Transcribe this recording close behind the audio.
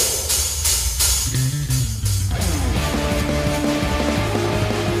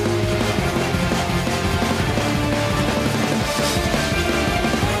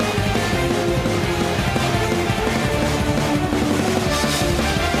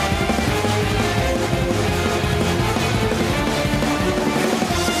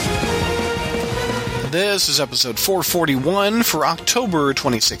This is episode 441 for October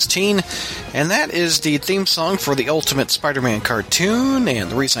 2016, and that is the theme song for the Ultimate Spider-Man cartoon,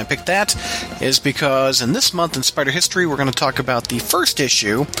 and the reason I picked that is because in this month in Spider History, we're going to talk about the first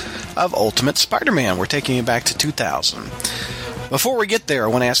issue of Ultimate Spider-Man. We're taking it back to 2000. Before we get there, I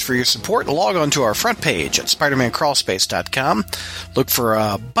want to ask for your support. Log on to our front page at SpidermanCrawlspace.com. Look for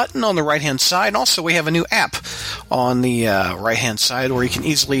a button on the right-hand side. Also, we have a new app on the right-hand side where you can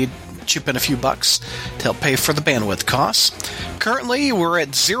easily chip in a few bucks to help pay for the bandwidth costs. Currently, we're at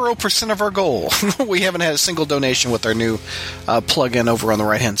 0% of our goal. We haven't had a single donation with our new plug-in over on the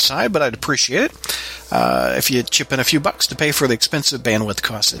right-hand side, but I'd appreciate it if you chip in a few bucks to pay for the expensive bandwidth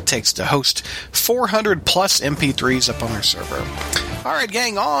costs it takes to host 400 plus MP3s up on our server. All right,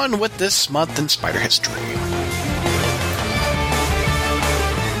 gang, on with this month in Spider History.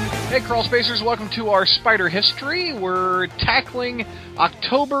 Hey, Crawl Spacers, welcome to our Spider History. We're tackling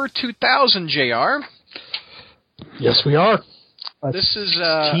October 2000, JR. Yes, we are. This is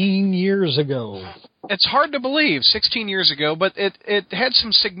 16 years ago. It's hard to believe, 16 years ago, but it had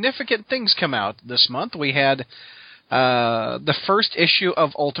some significant things come out this month. We had the first issue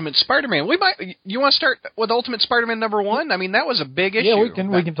of Ultimate Spider-Man. You want to start with Ultimate Spider-Man #1? I mean, that was a big issue. Yeah, we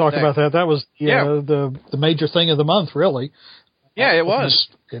can talk about that. That was the major thing of the month, really. Yeah, it was.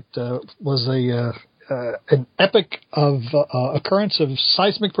 It was an epic of occurrence of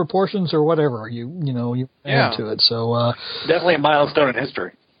seismic proportions or whatever you add to it. So definitely a milestone in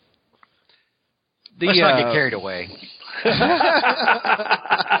history. Let's not get carried away.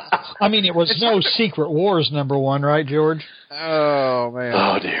 I mean, it was no Secret Wars #1, right, George? Oh man.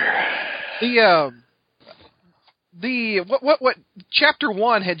 Oh dear. What Chapter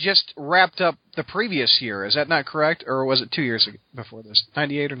 1 had just wrapped up the previous year. Is that not correct, or was it 2 years before this?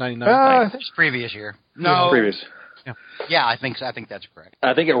 98 or 99? I think it's previous year. No, previous. Yeah, I think that's correct.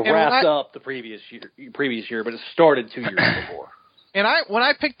 I think it wrapped up the previous year, but it started 2 years before. And when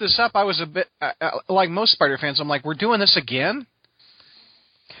I picked this up, I was a bit like most Spider fans. I'm like, we're doing this again?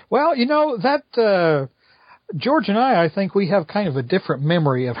 Well, that George and I think we have kind of a different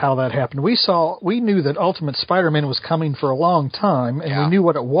memory of how that happened. We knew that Ultimate Spider-Man was coming for a long time, and we knew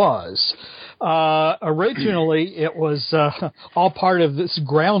what it was. Originally, it was all part of this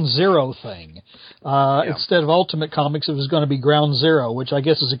Ground Zero thing. Instead of Ultimate Comics, it was going to be Ground Zero, which I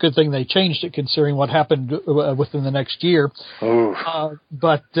guess is a good thing they changed it considering what happened within the next year.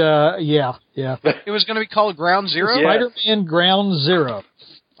 But it was going to be called Ground Zero? Spider-Man Ground Zero.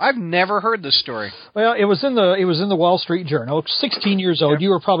 I've never heard this story. Well, it was in the Wall Street Journal. 16 years old.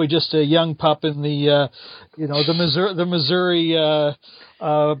 You were probably just a young pup in the Missouri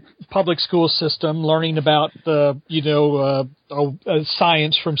public school system, learning about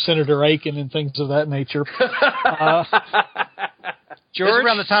science from Senator Aiken and things of that nature. George, this is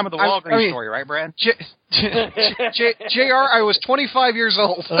around the time of the Walgreens story, right, Brad? JR, I was 25 years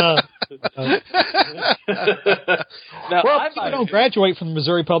old. People don't graduate from the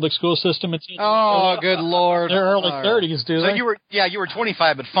Missouri public school system until good Lord, their early 30s, do they? So you were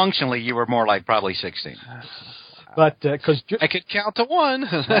 25, but functionally you were more like probably 16. But because I could count to one.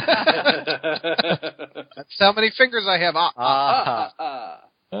 That's how many fingers I have.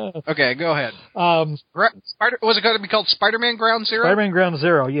 Okay, go ahead. Was it going to be called Spider-Man Ground Zero? Spider-Man Ground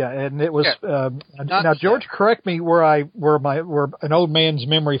Zero, yeah, and it was. Now, George, correct me where an old man's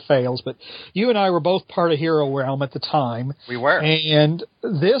memory fails, but you and I were both part of Hero Realm at the time. We were, and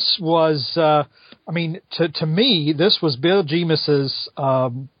this was. To me, this was Bill Jemus's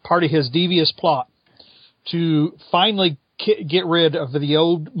part of his devious plot to finally get rid of the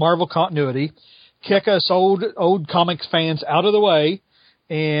old Marvel continuity, kick us old comics fans out of the way,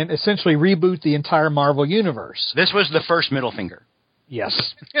 and essentially reboot the entire Marvel universe. This was the first middle finger.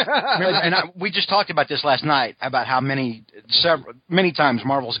 Yes. We just talked about this last night, about how many times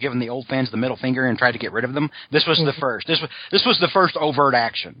Marvel's given the old fans the middle finger and tried to get rid of them. This was the first. This was the first overt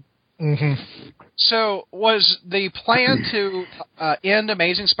action. Mm-hmm. So was the plan to end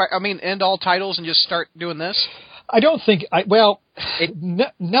end all titles and just start doing this? I don't think.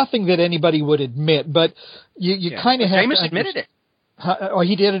 Nothing that anybody would admit, but you kind of have. Jameis admitted it.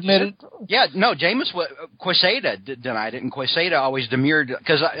 He did admit it? Yeah, no, Quesada denied it, and Quesada always demurred,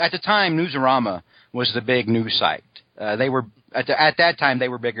 because at the time, Newsarama was the big news site. They were at that time they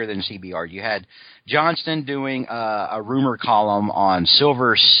were bigger than CBR. You had Johnston doing a rumor column on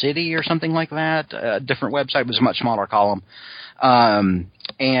Silver City or something like that. A different website. It was a much smaller column.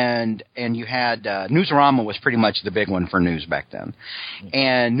 And you had Newsarama was pretty much the big one for news back then.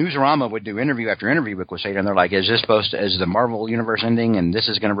 And Newsarama would do interview after interview with Quesada, and they're like, is the Marvel Universe ending, and this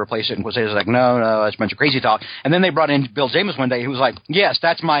is going to replace it? And Quesada's like, no, that's a bunch of crazy talk. And then they brought in Bill James one day, who was like, yes,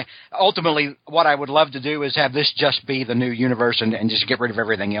 that's ultimately what I would love to do is have this just be the new universe and just get rid of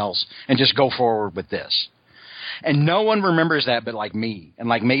everything else and just go forward with this. And no one remembers that but like me and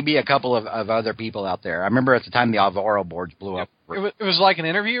like maybe a couple of other people out there. I remember at the time the Alvaro boards blew up. It was like an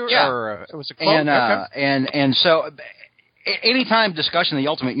interview, yeah. Or it was a quote? And so anytime discussion of the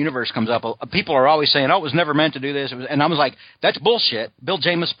Ultimate Universe comes up, people are always saying, oh, it was never meant to do this. And I was like, that's bullshit. Bill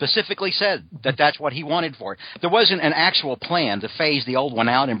James specifically said that that's what he wanted for it. There wasn't an actual plan to phase the old one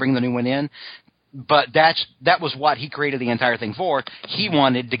out and bring the new one in. But that was what he created the entire thing for. He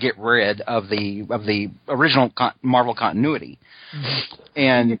wanted to get rid of the original Marvel continuity,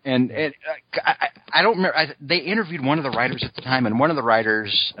 and I don't remember. They interviewed one of the writers at the time, and one of the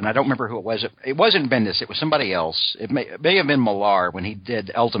writers, and I don't remember who it was. It wasn't Bendis. It was somebody else. It may have been Millar when he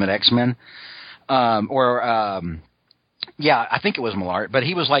did Ultimate X-Men, I think it was Millar. But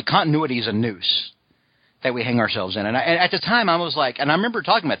he was like, continuity is a noose that we hang ourselves in. And at the time, I was like, and I remember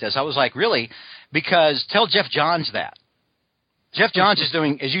talking about this. I was like, really. Because tell Jeff Johns that. Jeff Johns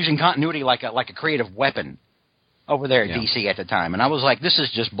is using continuity like a creative weapon over there at DC at the time. And I was like, this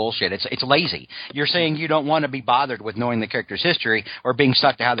is just bullshit. It's lazy. You're saying you don't want to be bothered with knowing the character's history or being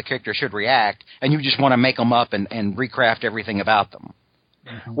stuck to how the character should react, and you just want to make them up and recraft everything about them.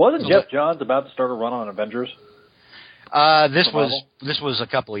 Wasn't Jeff Johns about to start a run on Avengers? This was a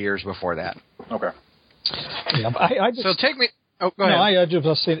couple of years before that. Okay. Yeah, so take me. Oh, go ahead. No, I just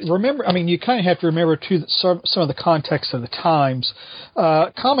was saying. Remember, I mean, you kind of have to remember too that some of the context of the times.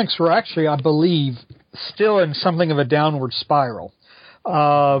 Comics were actually, I believe, still in something of a downward spiral.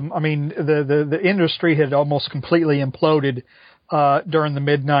 I mean, the industry had almost completely imploded during the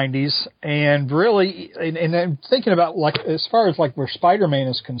mid '90s, and really, and thinking about like as far as like where Spider-Man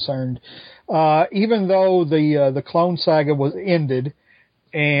is concerned, even though the Clone Saga was ended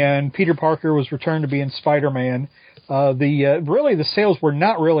and Peter Parker was returned to being Spider-Man. The sales were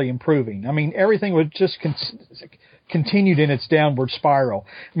not really improving. I mean, everything was just continued in its downward spiral.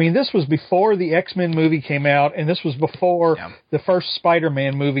 I mean, this was before the X-Men movie came out, and this was before the first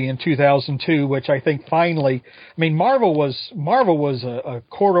Spider-Man movie in 2002, which I think finally, I mean, Marvel was a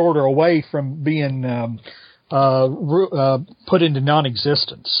court order away from being put into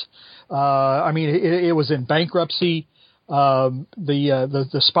non-existence. I mean, it was in bankruptcy.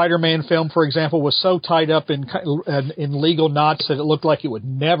 The Spider-Man film, for example, was so tied up in legal knots that it looked like it would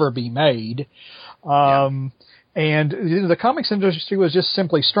never be made. And the comics industry was just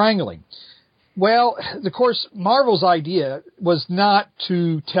simply strangling. Well, of course, Marvel's idea was not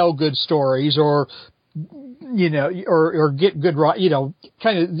to tell good stories or get good,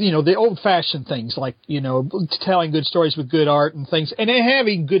 kind of, the old-fashioned things like, telling good stories with good art and things, and then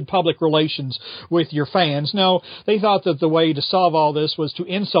having good public relations with your fans. No, they thought that the way to solve all this was to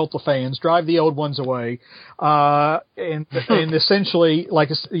insult the fans, drive the old ones away, and essentially,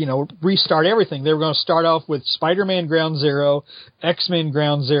 restart everything. They were going to start off with Spider-Man Ground Zero, X-Men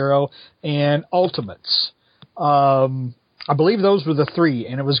Ground Zero, and Ultimates. I believe those were the three,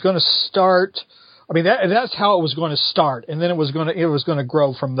 and it was going to start. I mean, that's how it was going to start, and then it was going to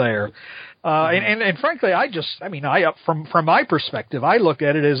grow from there. And frankly, from my perspective, I look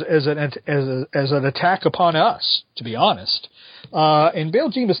at it as an attack upon us, to be honest. And Bill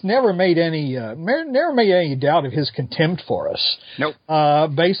Jemas never made any doubt of his contempt for us. Nope.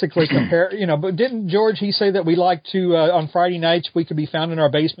 Basically but didn't George, he say that we like to, on Friday nights, we could be found in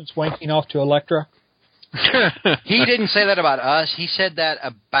our basements wanking off to Elektra? He didn't say that about us. He said that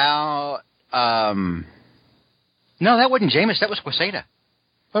about, no, that wasn't James. That was Quesada.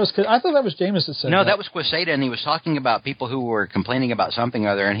 I thought that was James that said that. No, that was Quesada, and he was talking about people who were complaining about something or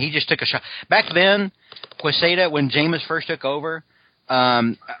other, and he just took a shot. Back then, Quesada, when James first took over,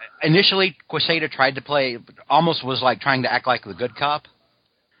 initially Quesada tried to play, almost was like trying to act like the good cop.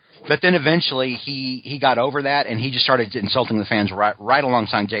 But then eventually he got over that, and he just started insulting the fans right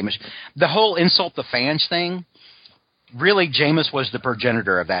alongside James. The whole insult the fans thing, really James was the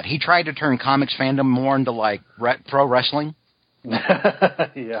progenitor of that. He tried to turn comics fandom more into like pro wrestling.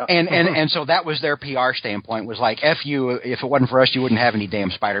 Yeah. And so that was their PR standpoint, was like, F you, if it wasn't for us, you wouldn't have any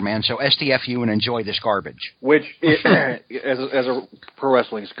damn Spider-Man, so STFU and enjoy this garbage. Which, as a pro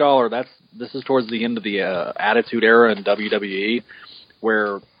wrestling scholar, this is towards the end of the Attitude Era in WWE,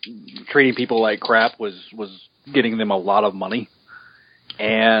 where treating people like crap was getting them a lot of money.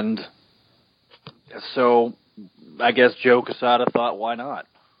 And so I guess Joe Quesada thought, why not?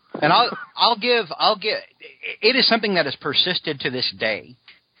 And I'll give. It is something that has persisted to this day,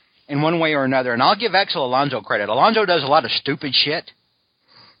 in one way or another. And I'll give Axel Alonso credit. Alonso does a lot of stupid shit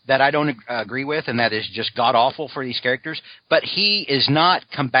that I don't agree with, and that is just god awful for these characters. But he is not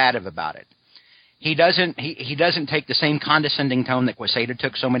combative about it. He doesn't take the same condescending tone that Quesada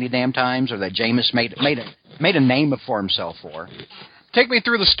took so many damn times, or that Jameis made a name for himself for. Take me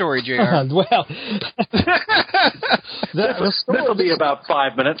through the story, JR. Well, this will be about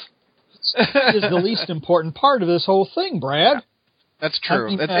 5 minutes. Is the least important part of this whole thing, Brad. That's true. I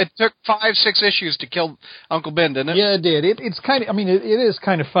mean, it took 5-6 issues to kill Uncle Ben, didn't it? Yeah, it did. It's kind of. I mean, it is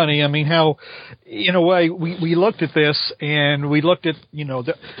kind of funny. I mean, how, in a way, we looked at this and we looked at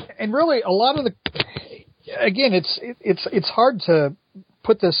and really a lot of the. Again, it's hard to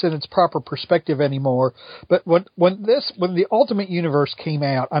put this in its proper perspective anymore. But when the Ultimate Universe came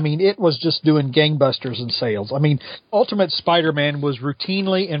out, I mean, it was just doing gangbusters in sales. I mean, Ultimate Spider-Man was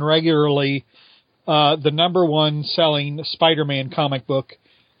routinely and regularly the number one selling Spider-Man comic book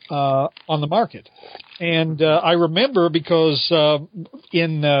on the market. And I remember because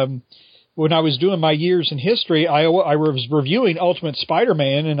when I was doing my years in history, I was reviewing Ultimate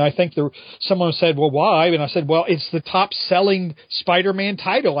Spider-Man, and I think someone said, well, why? And I said, well, it's the top-selling Spider-Man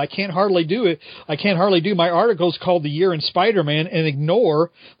title. I can't hardly do it. I can't hardly do my articles called The Year in Spider-Man and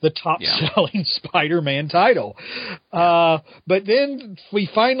ignore the top-selling Spider-Man title. But then we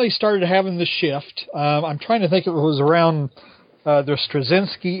finally started having the shift. I'm trying to think if it was around the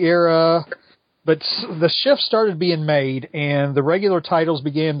Straczynski era. But the shift started being made, and the regular titles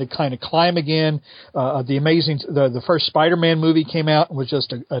began to kind of climb again. The first Spider-Man movie came out and was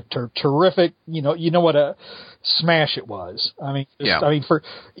just a terrific, you know what a smash it was. I mean,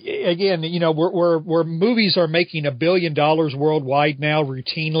 where movies are making $1 billion worldwide now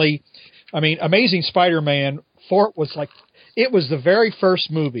routinely. I mean, Amazing Spider-Man it was the very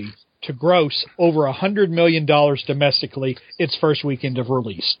first movie to gross over $100 million domestically its first weekend of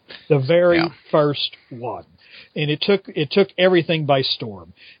release. The very first one. And it took everything by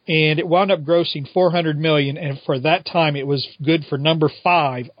storm. And it wound up grossing $400 million, and for that time it was good for number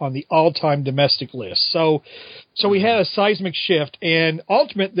 5 on the all-time domestic list. So we had a seismic shift, and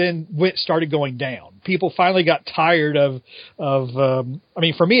Ultimate then started going down. People finally got tired of for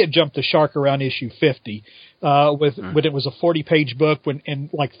me it jumped the shark around issue 50. When it was a 40-page book, and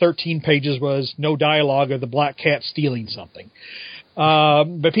like 13 pages was no dialogue of the Black Cat stealing something.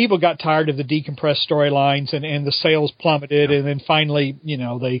 But people got tired of the decompressed storylines, and the sales plummeted. And then finally, in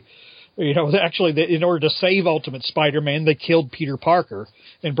order to save Ultimate Spider-Man, they killed Peter Parker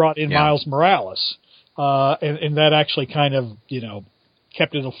and brought in Miles Morales. And that actually kind of,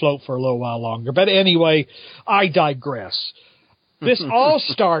 kept it afloat for a little while longer. But anyway, I digress. This all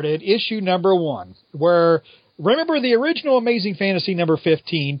started issue number 1, where, remember, the original Amazing Fantasy number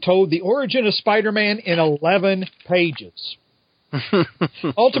 15 told the origin of Spider-Man in 11 pages.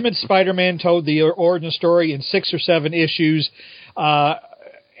 Ultimate Spider-Man told the origin story in 6 or 7 issues,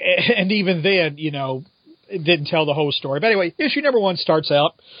 and even then, it didn't tell the whole story. But anyway, issue number 1 starts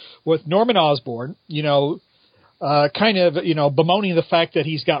out with Norman Osborn, kind of, bemoaning the fact that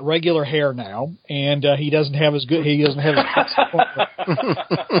he's got regular hair now, and he doesn't have as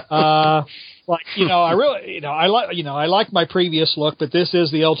I like my previous look, but this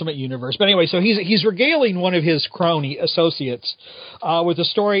is the Ultimate Universe. But anyway, so he's regaling one of his crony associates with the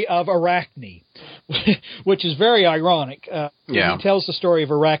story of Arachne, which is very ironic. He tells the story of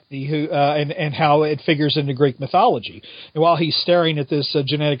Arachne, who and how it figures into Greek mythology, and while he's staring at this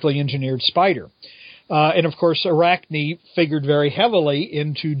genetically engineered spider. And, of course, Arachne figured very heavily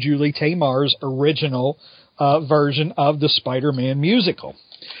into Julie Taymor's original version of the Spider-Man musical.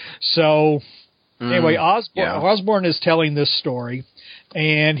 So, anyway, Osborn is telling this story,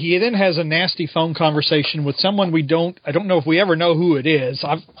 and he then has a nasty phone conversation with someone I don't know if we ever know who it is.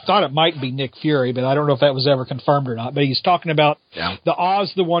 I thought it might be Nick Fury, but I don't know if that was ever confirmed or not. But he's talking about the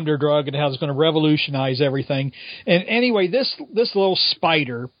Oz the Wonder Drug and how it's going to revolutionize everything. And anyway, this little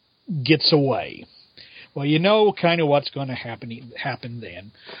spider gets away. Well, kind of what's going to happen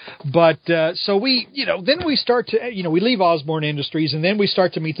then. But so we, then we start to, we leave Osborn Industries, and then we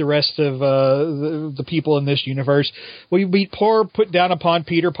start to meet the rest of the people in this universe. We meet put down upon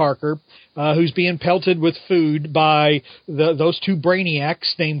Peter Parker, who's being pelted with food by those two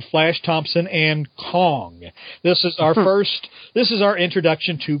brainiacs named Flash Thompson and Kong. This is our this is our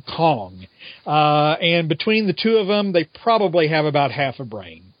introduction to Kong. And between the two of them, they probably have about half a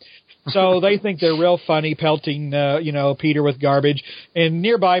brain. So they think they're real funny, pelting, Peter with garbage. And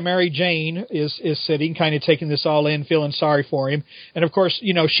nearby, Mary Jane is sitting, kind of taking this all in, feeling sorry for him. And, of course,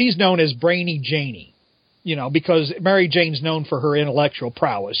 she's known as Brainy Janie. because Mary Jane's known for her intellectual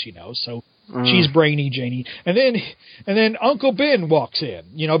prowess, so she's brainy Janie. And then Uncle Ben walks in,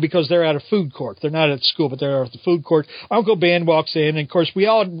 because they're at a food court. They're not at school, but they're at the food court. Uncle Ben walks in, and of course we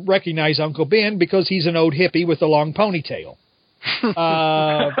all recognize Uncle Ben because he's an old hippie with a long ponytail.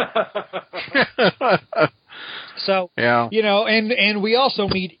 So, yeah. And we also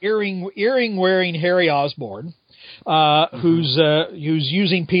meet earring wearing Harry Osborn, who's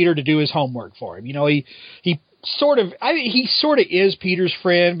using Peter to do his homework for him. He sort of is Peter's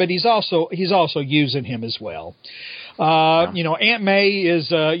friend, but he's also using him as well. Aunt May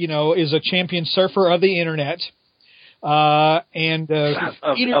is a champion surfer of the internet, and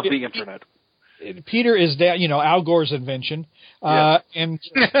Peter, of the internet. Peter is Al Gore's invention, and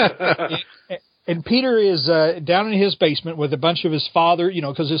Peter is down in his basement with a bunch of his father,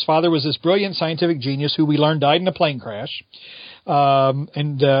 because his father was this brilliant scientific genius who we learned died in a plane crash.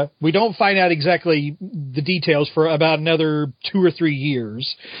 And we don't find out exactly the details for about another 2 or 3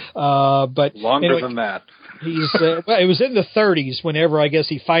 years. But longer than that. He's it was in the 30s whenever I guess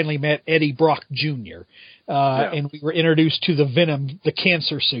he finally met Eddie Brock Jr. And we were introduced to the Venom, the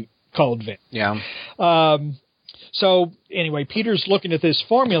cancer suit called Venom. Yeah. So anyway, Peter's looking at this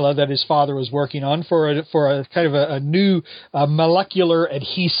formula that his father was working on for a kind of a new molecular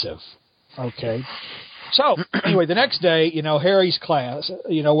adhesive. Okay. So anyway, the next day, Harry's class,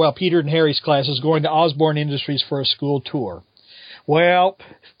 Peter and Harry's class is going to Osborne Industries for a school tour. Well,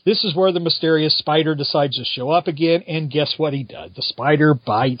 this is where the mysterious spider decides to show up again, and guess what he does? The spider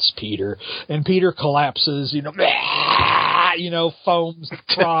bites Peter, and Peter collapses, foams,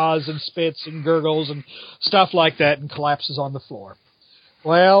 craws, and spits and gurgles and stuff like that, and collapses on the floor.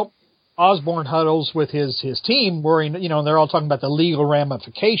 Well, Osborne huddles with his team, worrying, and they're all talking about the legal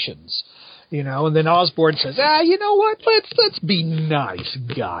ramifications. And then Osborne says, you know what? Let's be nice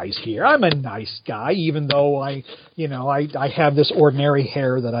guys here. I'm a nice guy, even though I have this ordinary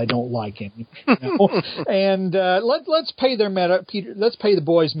hair that I don't like anymore. And let's pay let's pay the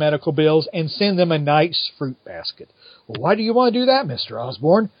boys' medical bills and send them a nice fruit basket. Well, why do you want to do that, Mr.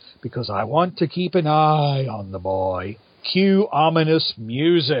 Osborne? Because I want to keep an eye on the boy. Cue ominous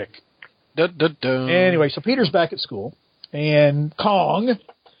music. Dun, dun, dun. Anyway, so Peter's back at school, and Kong,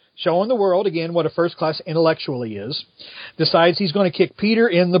 showing the world again what a first-class intellectual he is, decides he's going to kick Peter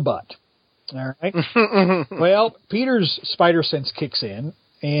in the butt. All right. Well, Peter's spider sense kicks in,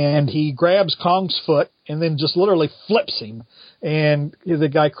 and he grabs Kong's foot and then just literally flips him, and the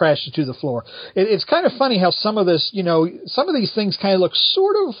guy crashes to the floor. It's kind of funny how some of this, some of these things kind of look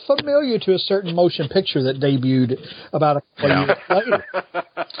sort of familiar to a certain motion picture that debuted about a couple years later.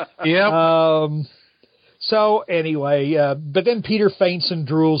 Yeah. So anyway, but then Peter faints and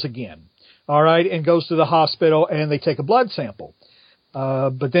drools again, all right, and goes to the hospital, and they take a blood sample.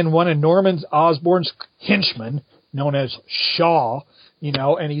 But then one of Norman Osborn's henchmen, known as Shaw,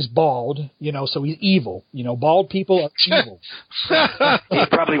 and he's bald, so he's evil. Bald people are evil. He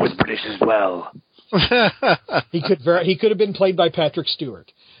probably was British as well. He could have been played by Patrick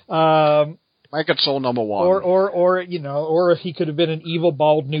Stewart. Make it soul number one. Or he could have been an evil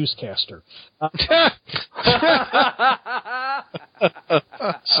bald newscaster.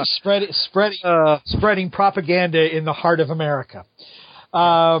 Spreading propaganda in the heart of America.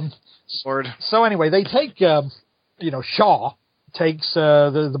 So anyway, they take Shaw takes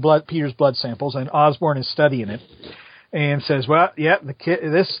the Peter's blood samples, and Osborne is studying it and says, "Well, yeah, the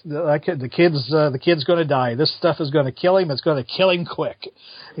kid's going to die. This stuff is going to kill him. It's going to kill him quick,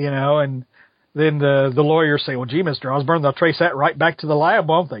 And then the lawyers say, "Well, gee, Mr. Osborne, they'll trace that right back to the lab,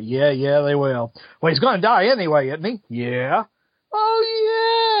 won't they?" Yeah, they will. Well, he's going to die anyway, isn't he? Yeah. Oh,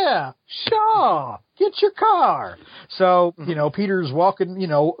 yeah. Shaw, get your car. So, Peter's walking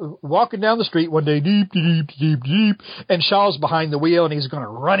down the street one day, deep, and Shaw's behind the wheel, and he's going to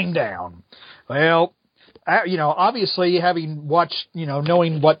run him down. Well, obviously, having watched,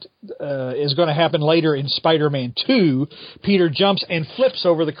 knowing what is going to happen later in Spider-Man 2, Peter jumps and flips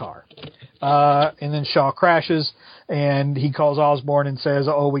over the car. And then Shaw crashes, and he calls Osborne and says,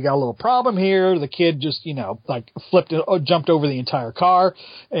 "Oh, we got a little problem here. The kid just, jumped over the entire car."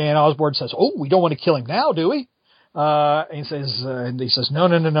 And Osborne says, "Oh, we don't want to kill him now, do we?" And he says, "No,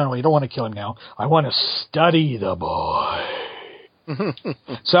 we don't want to kill him now. I want to study the boy."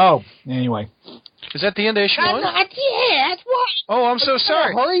 So, anyway. Is that the end of issue 1? Not yet. What? Oh, I'm so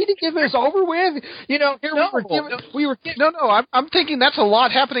sorry. Hurry to get this over with. I'm thinking that's a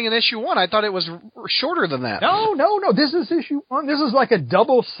lot happening in issue 1. I thought it was shorter than that. No. This is issue 1. This is like a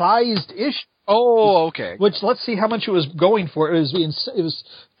double-sized issue. Oh, okay. Which, let's see how much it was going for. It was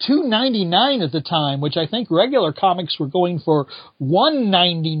 $2.99 at the time, which I think regular comics were going for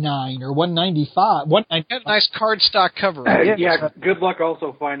 $1.99 or $1.95. Had a nice cardstock cover. Yeah, good luck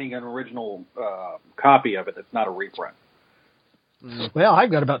also finding an original copy of it that's not a reprint. Well,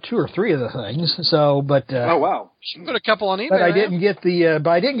 I've got about 2 or 3 of the things. So, but oh wow, you can put a couple on eBay. But I didn't get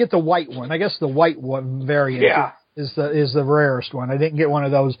the white one. I guess the white one variant. Yeah. Is the rarest one. I didn't get one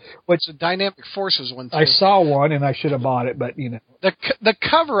of those. Which the Dynamic Forces one too. I saw one and I should have bought it, but the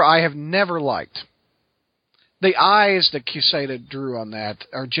cover I have never liked. The eyes that Quesada drew on that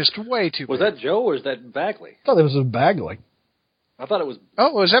are just way too. Was big. that Joe or is that Bagley? I thought it was a Bagley. I thought it was.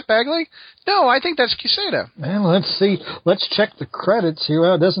 Oh, was that Bagley? No, I think that's Quesada. Man, let's see. Let's check the credits here.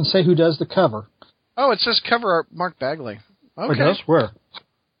 Well, it doesn't say who does the cover. Oh, it says cover art Mark Bagley. Okay. It does? Where?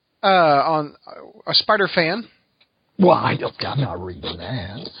 On a Spider Fan. Well, I'm not reading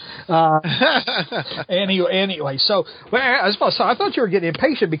that. Anyway, so I thought you were getting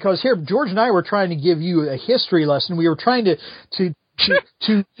impatient because here George and I were trying to give you a history lesson. We were trying to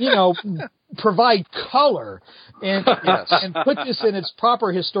provide color and put this in its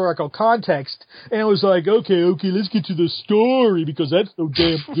proper historical context. And it was like, okay, let's get to the story because that's so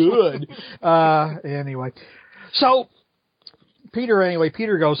damn good. Anyway, so.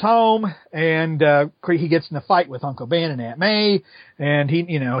 Peter goes home and he gets in a fight with Uncle Ben and Aunt May, and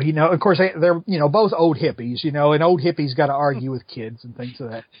of course they're both old hippies, and old hippies got to argue with kids and things of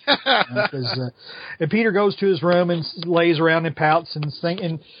that. And Peter goes to his room and lays around and pouts and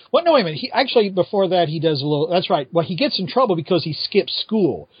thinking. Well, no, wait a minute. He actually before that he does a little. That's right. Well, he gets in trouble because he skips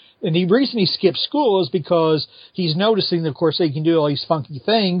school. And the reason he skips school is because he's noticing that, of course, they can do all these funky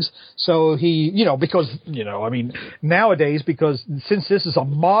things. So he, nowadays, because since this is a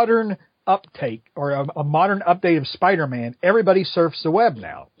modern uptake or a modern update of Spider-Man, everybody surfs the web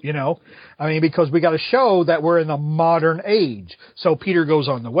now, because we got to show that we're in the modern age. So Peter goes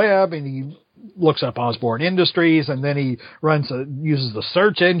on the web and he looks up Osborne Industries, and then he uses the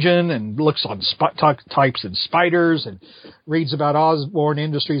search engine and looks on types in spiders and reads about Osborne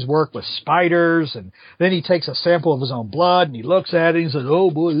Industries' work with spiders, and then he takes a sample of his own blood and he looks at it and he says, "Oh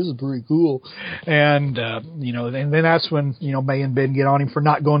boy, this is pretty cool." And and then that's when May and Ben get on him for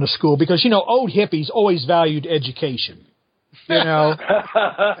not going to school because old hippies always valued education.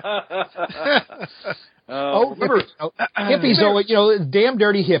 Hippies always, damn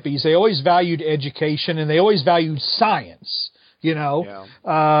dirty hippies. They always valued education and they always valued science, so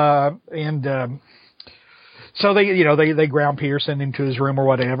they ground Peter, send him to his room or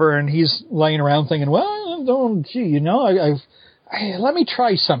whatever, and he's laying around thinking, well, let me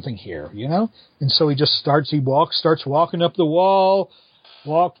try something here, and so he just starts walking up the wall,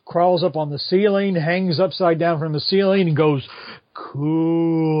 crawls up on the ceiling, hangs upside down from the ceiling, and goes,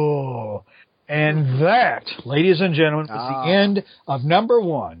 cool. And that, ladies and gentlemen, is the end of number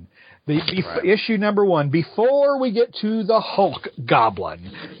 1. Issue number 1. Before we get to the Hulk Goblin,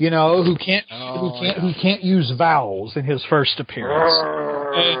 who can't use vowels in his first appearance.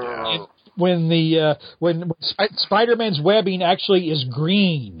 And when Spider-Man's webbing actually is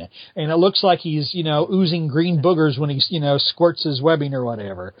green, and it looks like he's oozing green boogers when he squirts his webbing or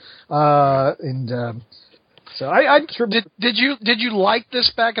whatever, So did you like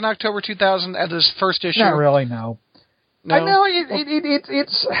this back in October 2000 at this first issue? Not really, no. No? I know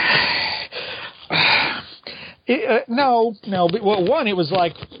it's no. But, well, one, it was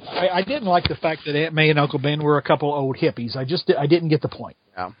like I didn't like the fact that Aunt May and Uncle Ben were a couple old hippies. I didn't get the point.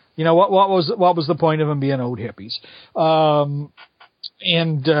 Yeah. What was the point of them being old hippies? What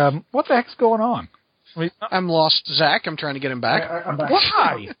the heck's going on? I'm lost, Zach. I'm trying to get him back. I'm back.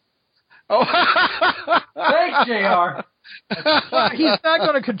 Why? Oh, thanks, JR. He's not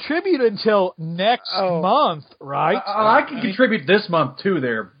going to contribute until next month, right? I can contribute this month too.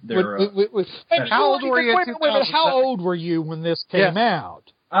 How old were you? How old were you when this came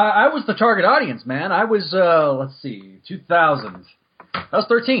out? I was the target audience, man. I was 2000. I was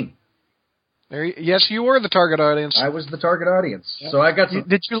 13. Yes, you were the target audience. I was the target audience. Yeah. So I got to...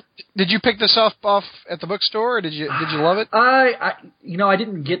 Did you pick this off at the bookstore, or did you love it? I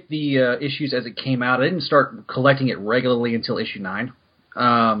didn't get the issues as it came out. I didn't start collecting it regularly until issue 9.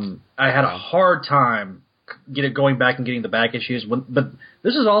 I had a hard time going back and getting the back issues. But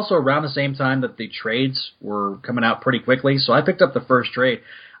this is also around the same time that the trades were coming out pretty quickly, so I picked up the first trade.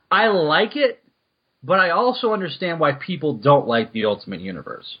 I like it, but I also understand why people don't like the Ultimate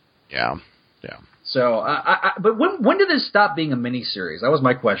Universe. Yeah. Yeah. So, but when did this stop being a miniseries? That was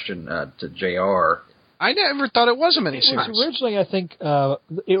my question to JR. I never thought it was a miniseries. It was originally, I think,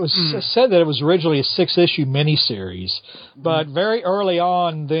 it was said that it was originally a 6-issue miniseries, but very early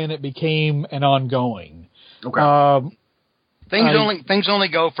on, then it became an ongoing. Okay. Things only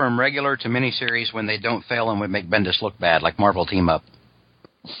go from regular to miniseries when they don't fail and would make Bendis look bad, like Marvel Team Up.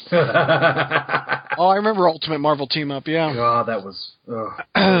 Oh, I remember Ultimate Marvel Team Up, yeah. God, that was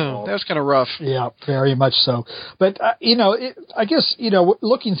that was kind of rough. Yeah, very much so. But, I guess,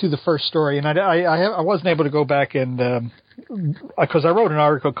 looking through the first story, and I wasn't able to go back and, because I wrote an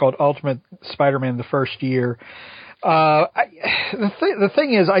article called Ultimate Spider-Man the First Year. The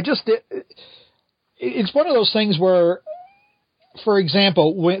thing is, it's one of those things where, for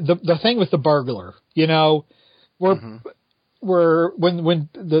example, when the thing with the burglar, where when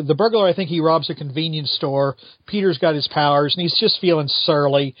the burglar, I think he robs a convenience store, Peter's got his powers, and he's just feeling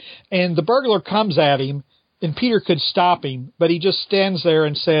surly, and the burglar comes at him, and Peter could stop him, but he just stands there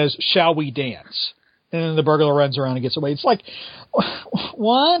and says, "Shall we dance?" And then the burglar runs around and gets away. It's like,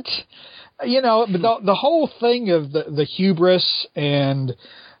 what? But the whole thing of the hubris and,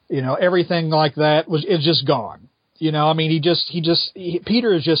 everything like that is just gone.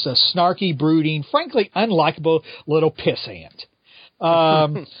 Peter is just a snarky, brooding, frankly, unlikable little pissant.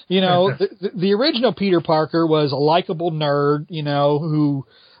 The original Peter Parker was a likable nerd, who,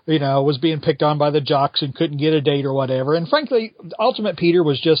 was being picked on by the jocks and couldn't get a date or whatever. And frankly, Ultimate Peter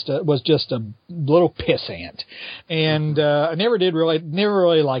was just a little pissant. And, I never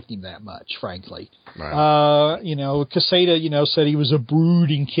really liked him that much, frankly. Right. Quesada, said he was a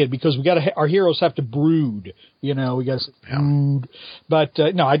brooding kid because our heroes have to brood, we got to brood. But,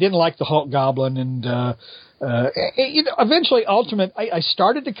 no, I didn't like the Hulk Goblin and, eventually Ultimate, I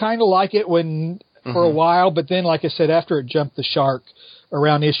started to kind of like it for a while, but then, like I said, after it jumped the shark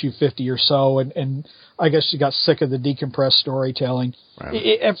around issue 50 or so, and I guess you got sick of the decompressed storytelling.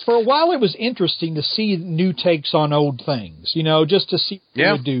 Right. For a while, it was interesting to see new takes on old things, just to see what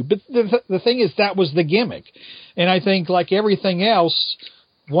they would do. But the thing is, that was the gimmick. And I think, like everything else,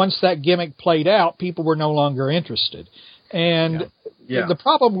 once that gimmick played out, people were no longer interested. And the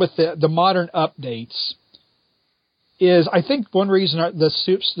problem with the modern updates is, I think one reason the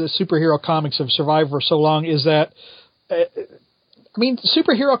superhero comics have survived for so long is that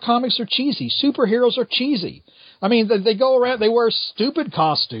superhero comics are cheesy. Superheroes are cheesy. They go around, they wear stupid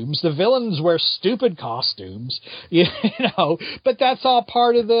costumes. The villains wear stupid costumes, but that's all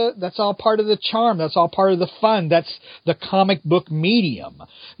part of the charm. That's all part of the fun. That's the comic book medium,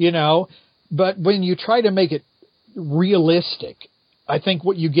 but when you try to make it realistic, I think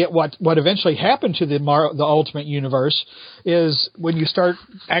what eventually happened to the Ultimate Universe is when you start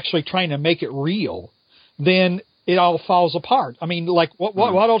actually trying to make it real, then it all falls apart.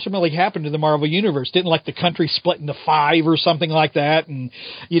 What ultimately happened to the Marvel Universe? Didn't the country split into 5 or something like that? And,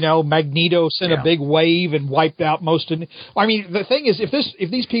 Magneto sent a big wave and wiped out most of it. The thing is, if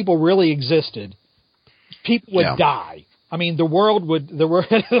these people really existed, people would die. The world would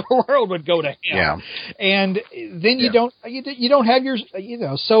go to hell. Yeah. And then you don't have your,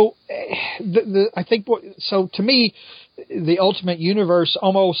 so I think so to me, the Ultimate Universe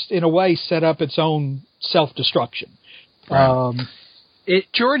almost in a way set up its own self-destruction. Right.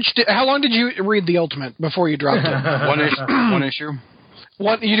 George, how long did you read the Ultimate before you dropped it? One issue.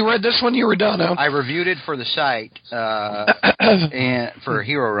 You read this one, you were done, huh? I reviewed it for the site, and for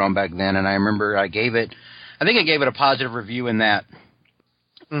Hero Realm back then, and I remember I gave it a positive review in that.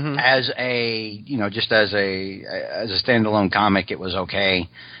 Mm-hmm. As a standalone comic, it was okay.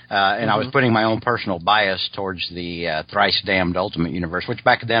 And I was putting my own personal bias towards the thrice damned Ultimate Universe, which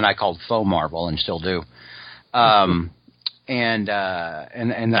back then I called faux Marvel and still do. And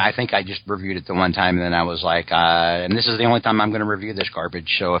I think I just reviewed it the one time, and then I was like, and this is the only time I'm going to review this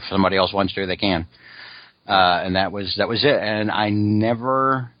garbage. So if somebody else wants to, they can. And that was it. And I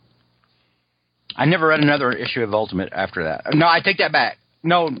never read another issue of Ultimate after that. No, I take that back.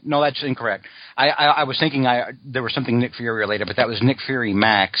 No, that's incorrect. I was thinking there was something Nick Fury related, but that was Nick Fury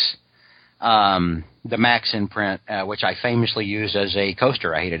Max, the Max imprint, which I famously used as a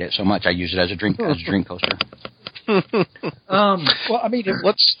coaster. I hated it so much I used it as a drink coaster. Let's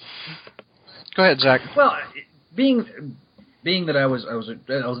go ahead, Zach. Well, being that I was an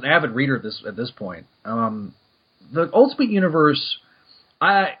avid reader at this point, the Ultimate Universe,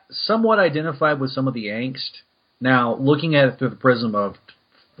 I somewhat identified with some of the angst. Now, looking at it through the prism of,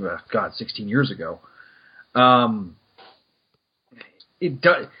 16 years ago, the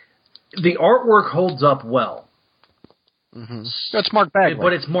artwork holds up well. Mm-hmm. That's Mark Bagley.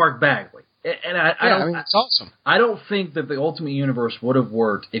 But it's Mark Bagley. And it's awesome. I don't think that the Ultimate Universe would have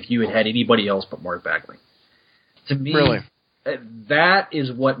worked if you had anybody else but Mark Bagley. To me, really? That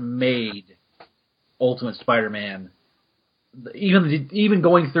is what made Ultimate Spider-Man, even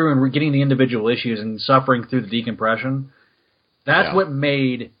going through and getting the individual issues and suffering through the decompression, that's what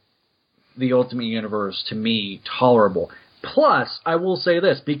made the Ultimate Universe, to me, tolerable. Plus, I will say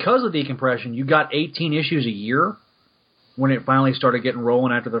this, because of decompression, you got 18 issues a year when it finally started getting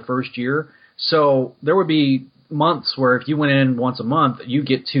rolling after the first year. So there would be months where if you went in once a month, you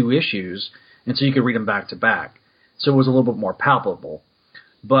get 2 issues, and so you could read them back to back. So it was a little bit more palpable.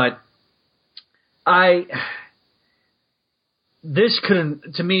 But this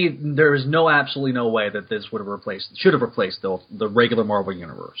couldn't, to me, there is absolutely no way that this should have replaced the regular Marvel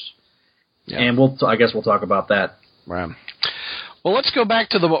Universe. Yeah. And I guess we'll talk about that. Right. Well, let's go back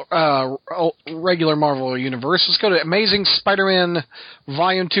to the regular Marvel Universe. Let's go to Amazing Spider-Man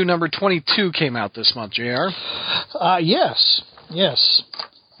Volume 2, number 22 came out this month, JR. Yes.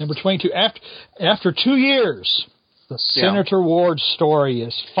 Number 22. After 2 years, the Senator Ward story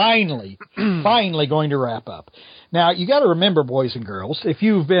is finally going to wrap up. Now, you got to remember, boys and girls, if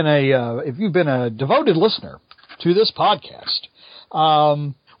you've been a devoted listener to this podcast,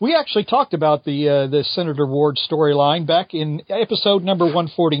 we actually talked about the Senator Ward storyline back in episode number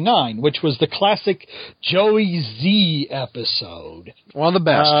 149, which was the classic Joey Z episode. One of the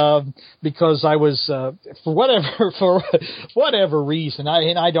best. Because I was, for whatever reason,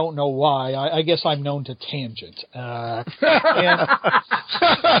 I don't know why, I guess I'm known to tangent. And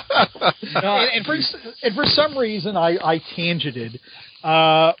for some reason, I tangented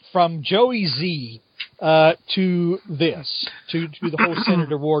from Joey Z to the whole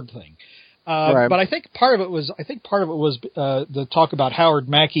Senator Ward thing. Right. But I think part of it was the talk about Howard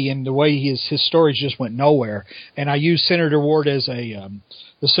Mackey and the way his stories just went nowhere. And I used Senator Ward as the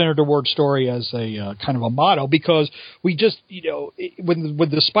Senator Ward story as a kind of a motto, because we just, when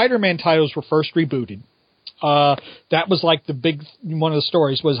the Spider-Man titles were first rebooted, that was like the big one of the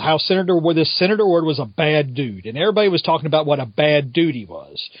stories was how Senator Ward was a bad dude, and everybody was talking about what a bad dude he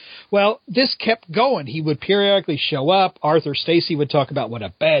was. Well, this kept going. He would periodically show up. Arthur Stacy would talk about what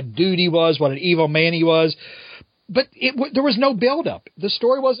a bad dude he was, what an evil man he was. But there was no build-up. The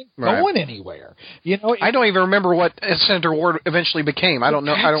story wasn't going anywhere. I don't even remember what Senator Ward eventually became. I don't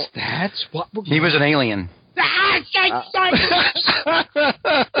know. That's what he was an alien.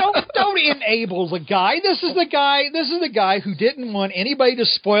 Don't enable the guy. This is the guy who didn't want anybody to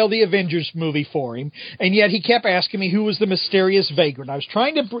spoil the Avengers movie for him, and yet he kept asking me who was the mysterious vagrant. I was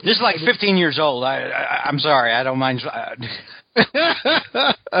trying to. This is like 15 years old. I'm sorry. I don't mind. This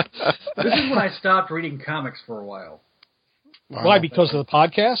is when I stopped reading comics for a while. Why? Because of the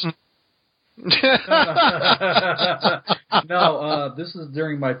podcast? No, this is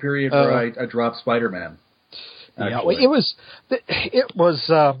during my period where I dropped Spider-Man. Yeah, it was.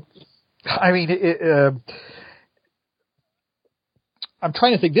 I mean, I'm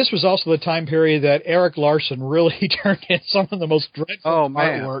trying to think. This was also the time period that Eric Larson really turned in some of the most dreadful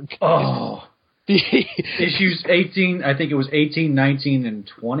artwork. Oh, issues 18. I think it was 18, 19, and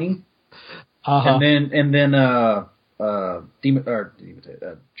 20. And then John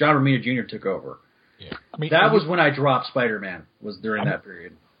Romita Jr. took over. Yeah. I mean, that was when I dropped Spider-Man. Was during that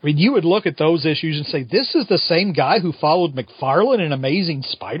period. I mean, you would look at those issues and say, this is the same guy who followed McFarlane in Amazing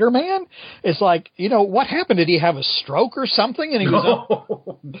Spider-Man? It's like, what happened? Did he have a stroke or something? And he was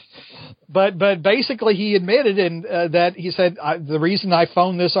But basically he admitted that he said, the reason I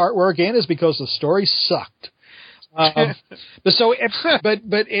phoned this artwork in is because the story sucked. And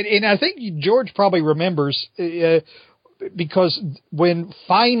I think George probably remembers, because when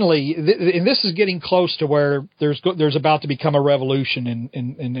finally, and this is getting close to where there's about to become a revolution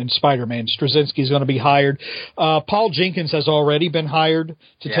in Spider-Man. Straczynski's going to be hired. Paul Jenkins has already been hired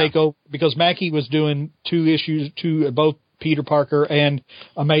to take over, because Mackey was doing 2 issues, both Peter Parker and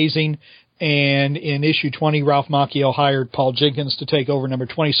Amazing. And in issue 20, Ralph Macchio hired Paul Jenkins to take over number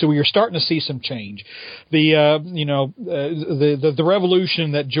 20. So we are starting to see some change. The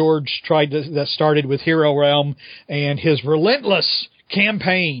revolution that George that started with Hero Realm and his relentless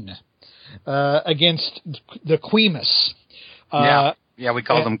campaign against the Quemus. We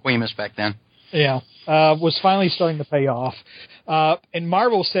called them Quemus back then. Yeah, was finally starting to pay off. And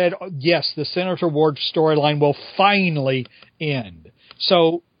Marvel said, yes, the Senator Ward storyline will finally end.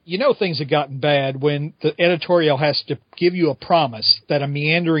 So, things have gotten bad when the editorial has to give you a promise that a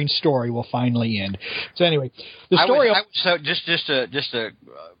meandering story will finally end. So anyway, the story.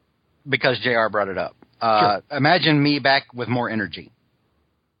 Because JR brought it up. Sure. Imagine me back with more energy,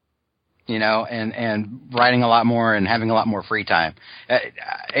 and writing a lot more and having a lot more free time.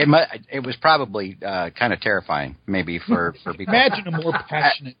 It was probably kind of terrifying, maybe for people. Imagine a more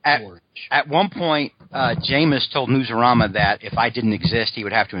passionate George. At one point, Jameis told Newsarama that if I didn't exist, he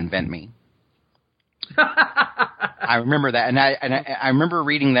would have to invent me. I remember that, and I remember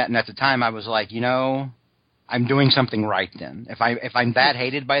reading that, and at the time I was like, I'm doing something right then. If I'm that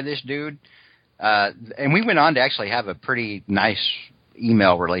hated by this dude, and we went on to actually have a pretty nice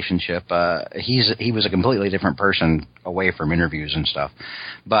email relationship. He was a completely different person away from interviews and stuff,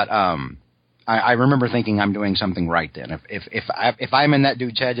 but I remember thinking I'm doing something right then. If I'm in that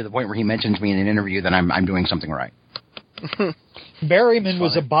dude's head to the point where he mentions me in an interview, then I'm doing something right. Berryman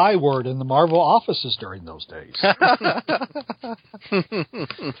was a byword in the Marvel offices during those days.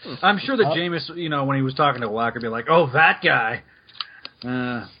 I'm sure that Jameis, when he was talking to Wacker, be like, "Oh, that guy."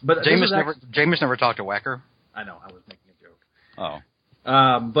 But Jameis never talked to Wacker. I know. I was making a joke.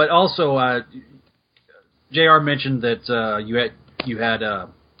 Oh. But also, JR mentioned that you had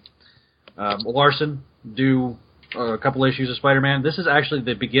Larson do a couple issues of Spider-Man. This is actually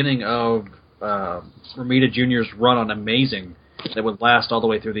the beginning of Romita Jr.'s run on Amazing that would last all the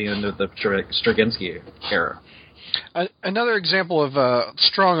way through the end of the Straczynski era. Another example of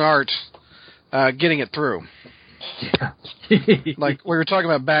strong art getting it through. Yeah. Like we were talking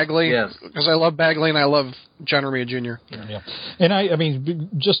about Bagley. Yes. Because I love Bagley and I love John Romita Jr. Yeah. And I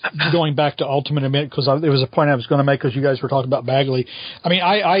mean, just going back to Ultimate a minute, because there was a point I was going to make because you guys were talking about Bagley. I mean,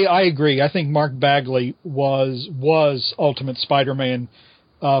 I agree. I think Mark Bagley was Ultimate Spider-Man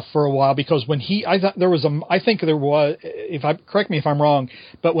for a while, because when correct me if I'm wrong,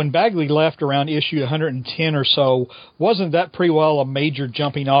 but when Bagley left around issue 110 or so, wasn't that pretty well a major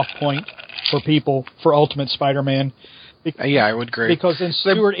jumping off point for people for Ultimate Spider-Man? Yeah, I would agree. Because then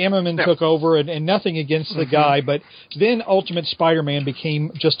Stuart Immonen took over, and nothing against the guy, but then Ultimate Spider-Man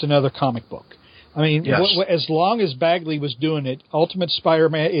became just another comic book. I mean, yes. As long as Bagley was doing it, Ultimate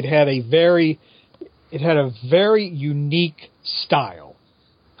Spider-Man, it had a very unique style.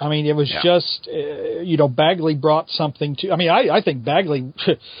 I mean, it was just, Bagley brought something to... I mean, I think Bagley...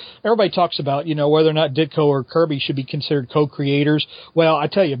 Everybody talks about, whether or not Ditko or Kirby should be considered co-creators. Well, I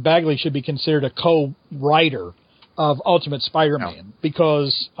tell you, Bagley should be considered a co-writer of Ultimate Spider-Man,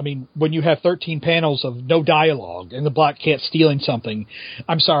 because, I mean, when you have 13 panels of no dialogue and the Black Cat stealing something,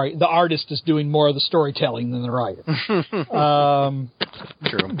 I'm sorry, the artist is doing more of the storytelling than the writer.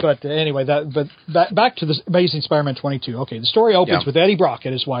 True. But anyway, back to the Amazing Spider-Man 22. Okay, the story opens with Eddie Brock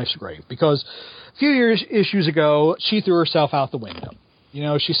at his wife's grave, because a few issues ago, she threw herself out the window.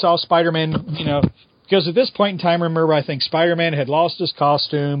 She saw Spider-Man, because at this point in time, remember, I think Spider-Man had lost his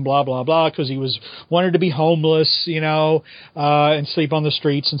costume, blah, blah, blah, because he wanted to be homeless, and sleep on the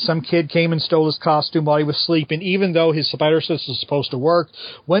streets. And some kid came and stole his costume while he was sleeping, even though his spider system is supposed to work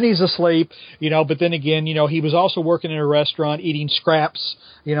when he's asleep, but then again, he was also working in a restaurant eating scraps,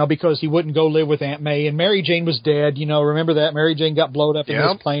 because he wouldn't go live with Aunt May. And Mary Jane was dead, remember that? Mary Jane got blown up in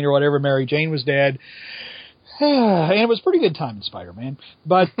this plane or whatever. Mary Jane was dead. And it was a pretty good time in Spider-Man.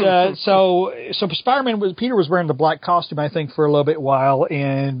 But so Spider-Man Peter was wearing the black costume, I think, for a little bit while,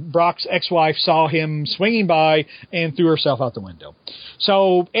 and Brock's ex-wife saw him swinging by and threw herself out the window.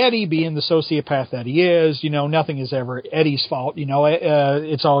 So Eddie, being the sociopath that he is, nothing is ever Eddie's fault.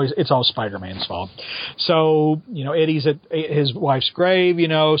 It's all Spider-Man's fault. So Eddie's at his wife's grave,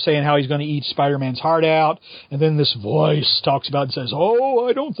 saying how he's going to eat Spider-Man's heart out, and then this voice talks about and says, "Oh,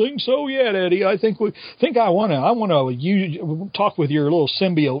 I don't think so yet, Eddie. I think I want to talk with your little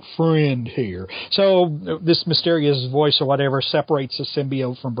symbiote friend here." So this mysterious voice or whatever separates the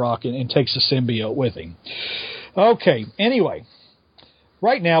symbiote from Brock and takes the symbiote with him. Okay, anyway,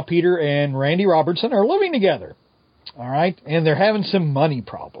 right now Peter and Randy Robertson are living together. All right, and they're having some money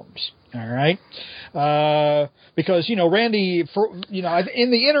problems. All right, because Randy,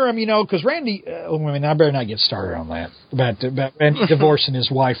 in the interim, because Randy, I better not get started on that about Randy divorcing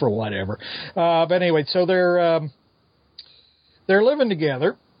his wife or whatever. But anyway, so they're living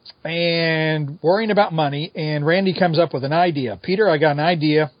together and worrying about money. And Randy comes up with an idea. Peter, I got an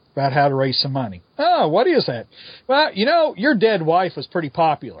idea about how to raise some money. Oh, what is that? Well, your dead wife was pretty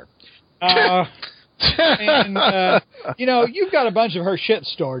popular. And, you've got a bunch of her shit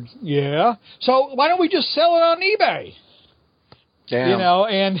stored. Yeah. So why don't we just sell it on eBay?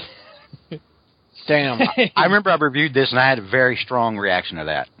 Damn. Damn. I remember I reviewed this and I had a very strong reaction to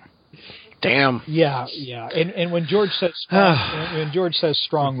that. Damn. Yeah. And when George says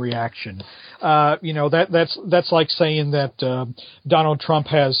strong reaction, that's like saying that Donald Trump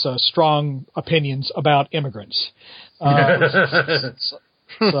has strong opinions about immigrants.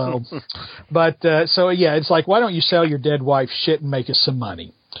 So it's like, why don't you sell your dead wife's shit and make us some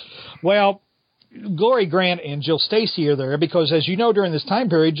money? Well, Glory Grant and Jill Stacy are there because, as you know, during this time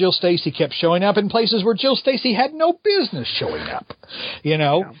period, Jill Stacy kept showing up in places where Jill Stacy had no business showing up.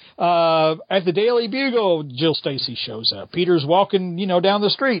 At the Daily Bugle, Jill Stacy shows up. Peter's walking, down the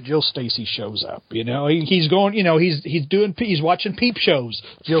street, Jill Stacy shows up. He's going, he's watching peep shows.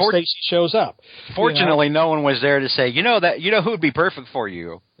 Jill Stacy shows up. Fortunately, no one was there to say, who would be perfect for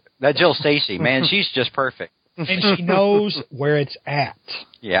you? That Jill Stacy, man, she's just perfect. And she knows where it's at.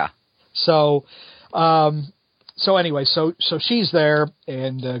 Yeah. So anyway, so she's there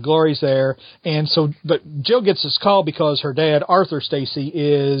and Glory's there, but Jill gets this call because her dad, Arthur Stacy,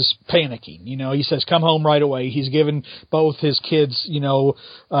 is panicking. He says, "Come home right away." He's given both his kids,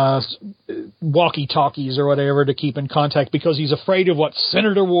 walkie-talkies or whatever to keep in contact because he's afraid of what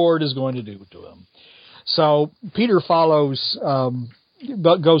Senator Ward is going to do to him. So Peter follows,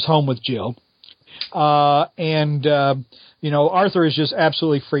 goes home with Jill, Arthur is just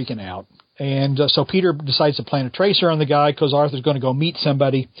absolutely freaking out. And so Peter decides to plant a tracer on the guy because Arthur's going to go meet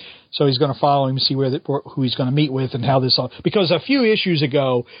somebody. So he's going to follow him, see who he's going to meet with and how this all... Because a few issues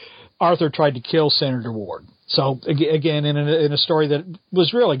ago, Arthur tried to kill Senator Ward. So, again, in a story that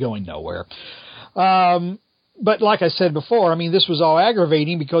was really going nowhere. But like I said before, this was all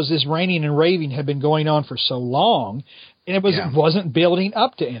aggravating because this ranting and raving had been going on for so long, and it wasn't building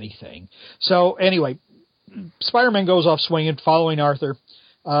up to anything. So, anyway, Spider-Man goes off swinging, following Arthur.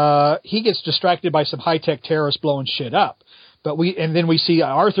 He gets distracted by some high-tech terrorists blowing shit up. Then we see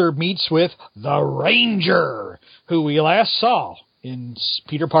Arthur meets with the Ranger, who we last saw in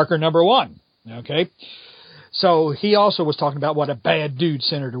Peter Parker #1. Okay? So he also was talking about what a bad dude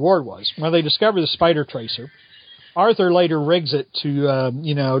Senator Ward was. Well, they discover the spider tracer. Arthur later rigs it to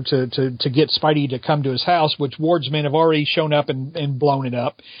get Spidey to come to his house, which Ward's men have already shown up and blown it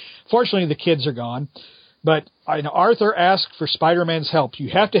up. Fortunately, the kids are gone. But Arthur asked for Spider-Man's help. You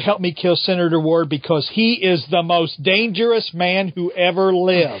have to help me kill Senator Ward because he is the most dangerous man who ever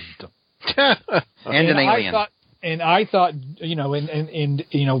lived. and an alien. I thought,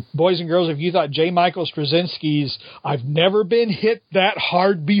 boys and girls, if you thought J. Michael Straczynski's "I've never been hit that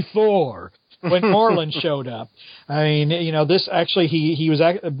hard before" when Moreland showed up. This actually, he was,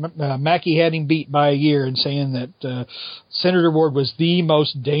 Mackie had him beat by a year in saying that Senator Ward was the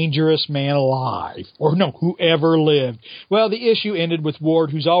most dangerous man alive, who ever lived. Well, the issue ended with Ward,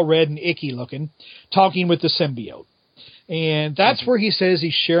 who's all red and icky looking, talking with the symbiote. And that's where he says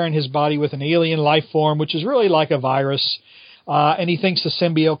he's sharing his body with an alien life form, which is really like a virus. And he thinks the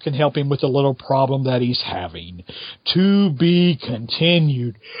symbiote can help him with the little problem that he's having. To be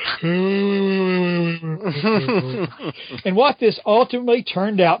continued. And what this ultimately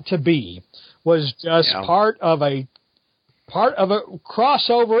turned out to be was just part of a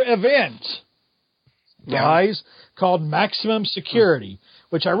crossover event, guys, called Maximum Security,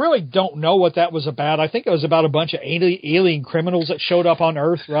 which I really don't know what that was about. I think it was about a bunch of alien criminals that showed up on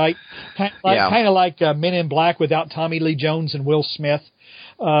Earth, right? Kind of like Men in Black without Tommy Lee Jones and Will Smith.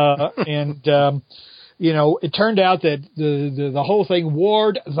 It turned out that the whole thing,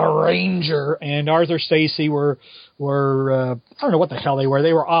 Ward, the Ranger, and Arthur Stacy were I don't know what the hell they were.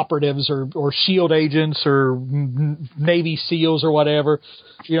 They were operatives or SHIELD agents or Navy SEALs or whatever,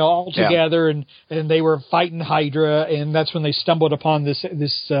 all together, and they were fighting Hydra, and that's when they stumbled upon this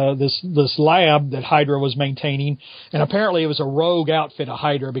lab that Hydra was maintaining, and apparently it was a rogue outfit of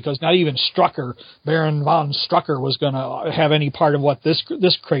Hydra because not even Strucker, Baron von Strucker, was going to have any part of what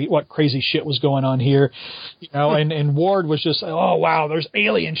what crazy shit was going on here, and Ward was just, oh wow, there's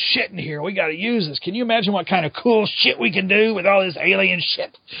alien shit in here. We got to use this. Can you imagine what kind of cool shit we can do with all this alien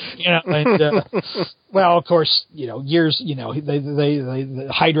shit? Well, of course, the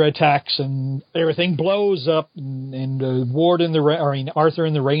Hydra attacks and everything blows up, and Arthur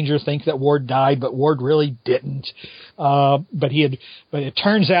and the Ranger think that Ward died, but Ward really didn't. But it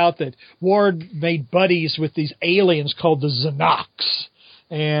turns out that Ward made buddies with these aliens called the Xenox.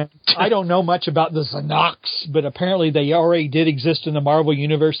 And I don't know much about the Xenox, but apparently they already did exist in the Marvel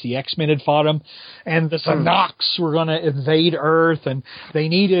Universe. The X-Men had fought them, and the Xenox were going to invade Earth, and they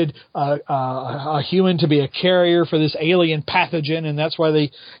needed a human to be a carrier for this alien pathogen, and that's why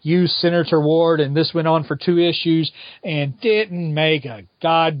they used Senator Ward, and this went on for 2 issues and didn't make a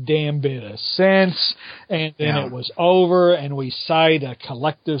goddamn bit of sense. And then it was over, and we sighed a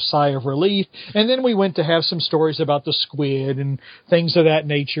collective sigh of relief, and then we went to have some stories about the squid and things of that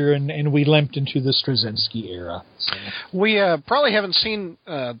nature, and we limped into the Straczynski era. So. We probably haven't seen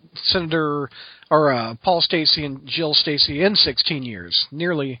Senator or Paul Stacy and Jill Stacy in 16 years,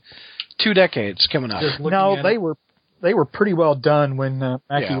 nearly 2 decades coming up. No, they were pretty well done when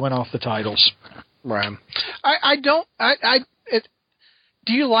Mackie went off the titles. Right.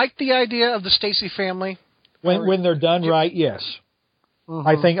 Do you like the idea of the Stacy family? When they're done right, yes.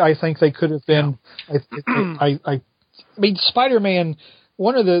 Mm-hmm. I think they could have been. Yeah. I mean, Spider-Man.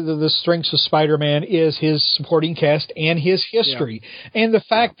 One of the strengths of Spider-Man is his supporting cast and his history, and the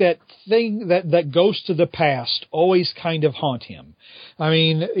fact that ghosts of the past always kind of haunt him. I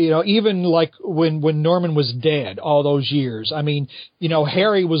mean, even like when Norman was dead all those years. I mean,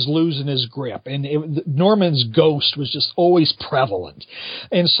 Harry was losing his grip, and Norman's ghost was just always prevalent,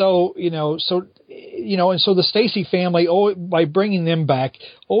 and so the Stacy family, by bringing them back,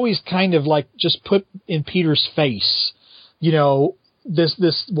 always kind of like just put in Peter's face,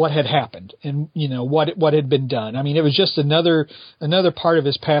 this what had happened and what had been done. I mean, it was just another part of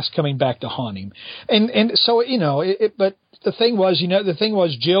his past coming back to haunt him. And so but the thing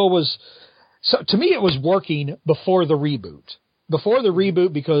was Jill was, so to me it was working before the reboot.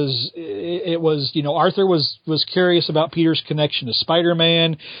 Because it was, Arthur was curious about Peter's connection to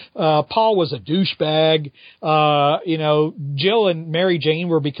Spider-Man. Paul was a douchebag. Jill and Mary Jane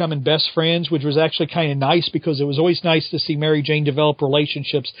were becoming best friends, which was actually kind of nice because it was always nice to see Mary Jane develop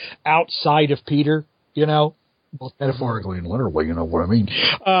relationships outside of Peter, both metaphorically and literally, you know what I mean.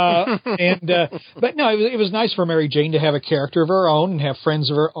 But no, it was nice for Mary Jane to have a character of her own and have friends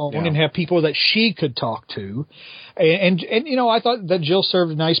of her own and have people that she could talk to. And I thought that Jill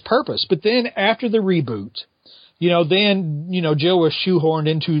served a nice purpose. But then after the reboot, Jill was shoehorned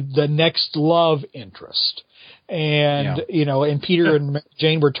into the next love interest. And, and Peter and Mary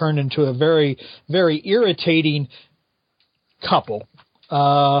Jane were turned into a very, very irritating couple.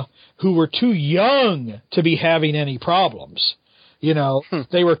 Who were too young to be having any problems.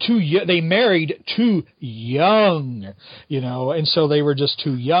 They were they married too young, and so they were just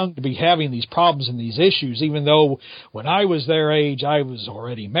too young to be having these problems and these issues, even though when I was their age, I was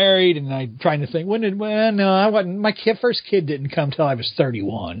already married, and I'm trying to think, I wasn't, my first kid didn't come till I was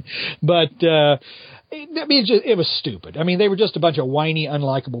 31, but, it was stupid. I mean, they were just a bunch of whiny,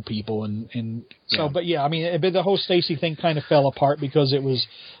 unlikable people, and so. But yeah, I mean, the whole Stacy thing kind of fell apart because it was,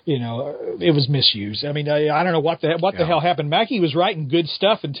 it was misused. I mean, I don't know what the hell happened. Mackie was writing good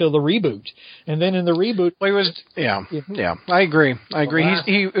stuff until the reboot, and then in the reboot, well, he was. Yeah. I agree.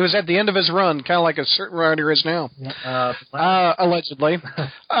 He was at the end of his run, kind of like a certain writer is now. Allegedly.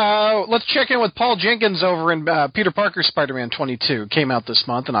 Let's check in with Paul Jenkins over in Peter Parker's Spider-Man 22. Came out this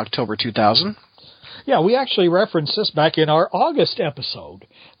month in October 2000. Yeah, we actually referenced this back in our August episode.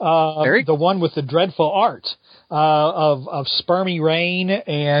 The one with the dreadful art of Spermy Rain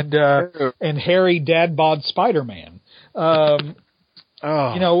and Harry Dadbod Spider-Man.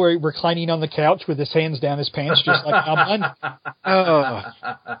 We're reclining on the couch with his hands down his pants, just like Al Bundy.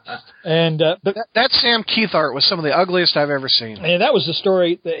 But that Sam Keith art was some of the ugliest I've ever seen. And that was the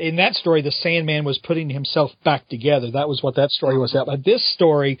story. In that story, the Sandman was putting himself back together. That was what that story was about. But this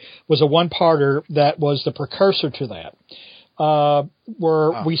story was a one-parter that was the precursor to that,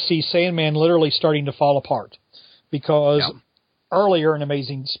 where we see Sandman literally starting to fall apart because earlier in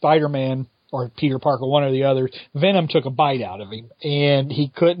Amazing Spider-Man, or Peter Parker, one or the other, Venom took a bite out of him, and he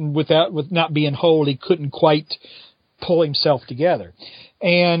couldn't, with not being whole, he couldn't quite pull himself together.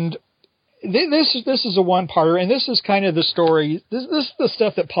 And this is a one-parter, and this is kind of the story. This is the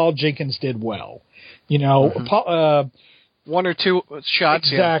stuff that Paul Jenkins did well. One or two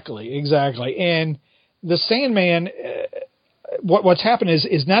shots. Exactly. And the Sandman. What's happened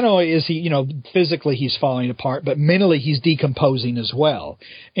is not only is he, physically he's falling apart, but mentally he's decomposing as well.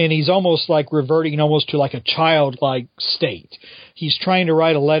 And he's almost like reverting almost to like a childlike state. He's trying to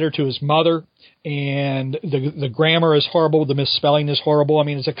write a letter to his mother, and the grammar is horrible, the misspelling is horrible. I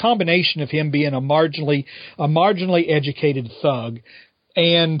mean, it's a combination of him being a marginally educated thug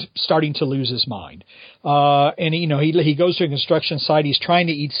and starting to lose his mind. And he goes to a construction site. He's trying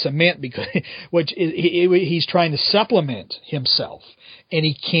to eat cement because, he's trying to supplement himself, and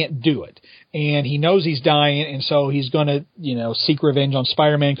he can't do it. And he knows he's dying, and so he's going to, seek revenge on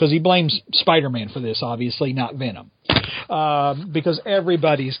Spider-Man because he blames Spider-Man for this, obviously, not Venom. Because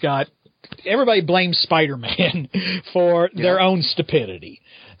everybody blames Spider-Man for their own stupidity.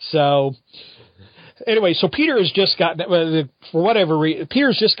 So, anyway, so Peter has just gotten, for whatever reason,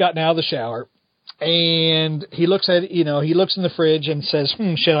 Peter's just gotten out of the shower, and he looks in the fridge and says,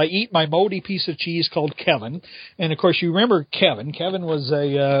 should I eat my moldy piece of cheese called Kevin? And of course, you remember Kevin. Kevin was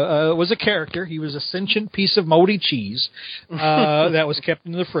a character. He was a sentient piece of moldy cheese, that was kept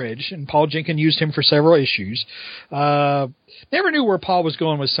in the fridge, and Paul Jenkins used him for several issues. Never knew where Paul was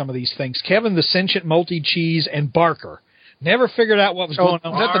going with some of these things. Kevin, the sentient moldy cheese, and Barker. Never figured out what was going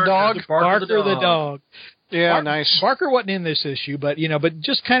on. Is that the dog? Barker the dog. Yeah, nice. Barker wasn't in this issue, but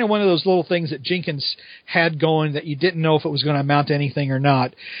just kind of one of those little things that Jenkins had going that you didn't know if it was going to amount to anything or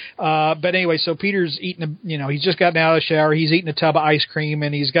not. But anyway, so Peter's eating he's just gotten out of the shower. He's eating a tub of ice cream,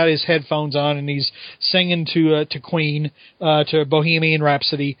 and he's got his headphones on, and he's singing to Queen, to Bohemian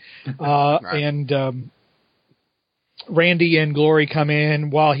Rhapsody, right. And Randy and Glory come in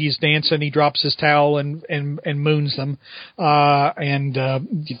while he's dancing. He drops his towel and moons them,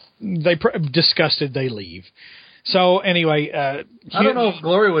 disgusted, they leave. So anyway, I don't know if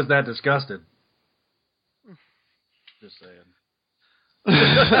Glory was that disgusted. Just saying.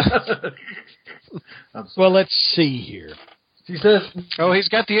 Well, let's see here. She says, "Oh, he's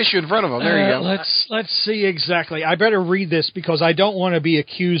got the issue in front of him. There you go." Let's see exactly. I better read this because I don't want to be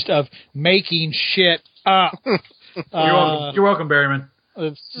accused of making shit up. You're welcome, Berryman.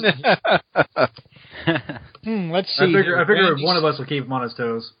 Let's see. I figure one of us will keep him on his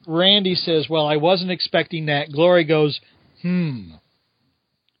toes. Randy says, "Well, I wasn't expecting that." Glory goes,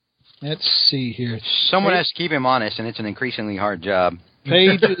 Let's see here. Someone has to keep him honest, and it's an increasingly hard job.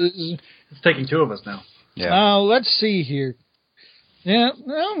 Pages. It's taking two of us now. Yeah. Let's see here. Yeah,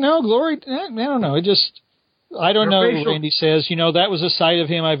 no, Glory. I don't know. I don't know, Randy says. That was a side of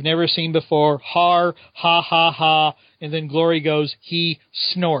him I've never seen before. Ha, ha, ha. And then Glory goes, he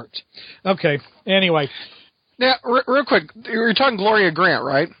snort. Okay, anyway. Now, real quick, you're talking Gloria Grant,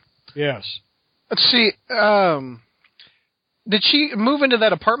 right? Yes. Let's see. Did she move into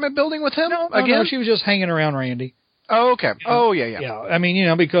that apartment building with him again? No, she was just hanging around Randy. Oh, okay. Oh, yeah. Yeah, I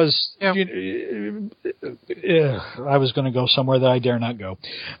mean, because I was going to go somewhere that I dare not go.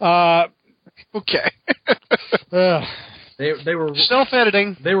 Okay. They were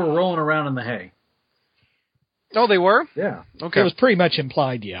self-editing. They were rolling around in the hay. Oh, they were? Yeah. Okay. It was pretty much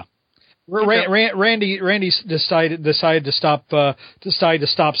implied, yeah. Randy decided to stop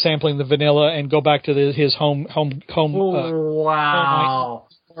sampling the vanilla and go back to his home. Wow.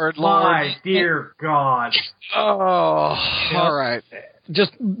 My dear God. Oh, all right.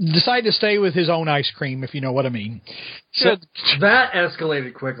 Just decided to stay with his own ice cream, if you know what I mean. So that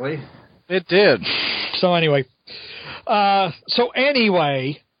escalated quickly. It did. So anyway, whoever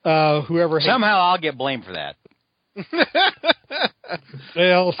somehow I'll get blamed for that.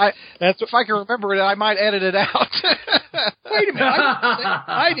 Well, if I can remember it, I might edit it out. Wait a minute!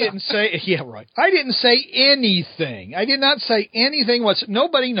 I didn't say. Yeah, right. I didn't say anything. I did not say anything.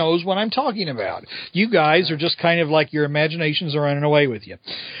 Nobody knows what I'm talking about. You guys are just kind of like your imaginations are running away with you.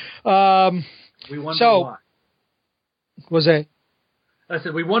 We wonder why. Was that? I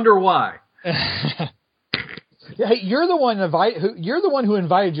said we wonder why. Hey, you're the one who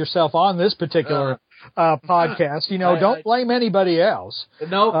invited yourself on this particular podcast. Don't blame anybody else.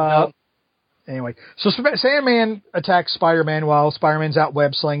 No. Anyway, so Sandman attacks Spider-Man while Spider-Man's out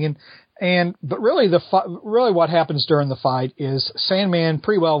web slinging, but really what happens during the fight is Sandman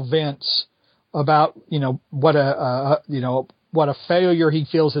pretty well vents about what a failure he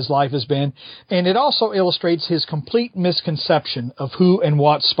feels his life has been, and it also illustrates his complete misconception of who and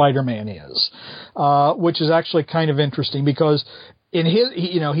what Spider-Man is, which is actually kind of interesting because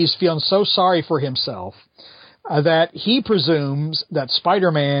he's feeling so sorry for himself that he presumes that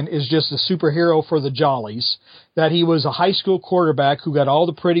Spider-Man is just a superhero for the jollies, that he was a high school quarterback who got all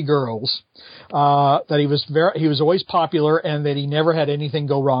the pretty girls, that he was always popular, and that he never had anything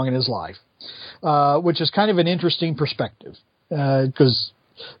go wrong in his life, which is kind of an interesting perspective. Because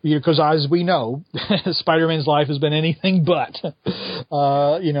as we know, Spider-Man's life has been anything but,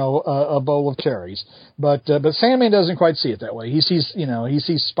 a bowl of cherries. But Sandman doesn't quite see it that way. He sees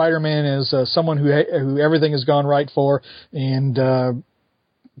Spider-Man as someone who everything has gone right for, and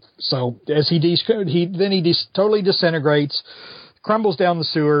so as he totally disintegrates, crumbles down the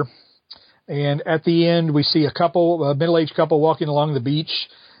sewer, and at the end we see a middle-aged couple walking along the beach.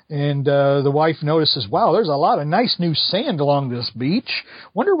 And the wife notices, wow, there's a lot of nice new sand along this beach.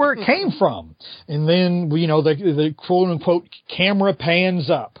 Wonder where it came from. And then the quote unquote camera pans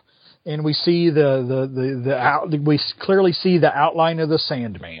up, and we see we clearly see the outline of the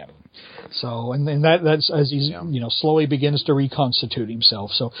Sandman. So and that's as he's slowly begins to reconstitute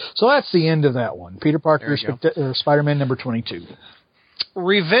himself. So that's the end of that one. Peter Parker, Spider-Man number 22.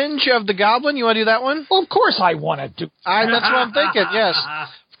 Revenge of the Goblin. You want to do that one? Well, of course I want to do. That's what I'm thinking. Yes.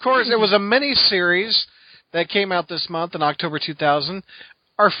 Of course, it was a mini-series that came out this month in October 2000.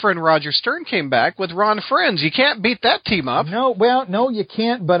 Our friend Roger Stern came back with Ron Friends. You can't beat that team up. No, you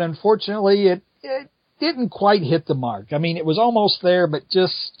can't, but unfortunately it didn't quite hit the mark. I mean, it was almost there, but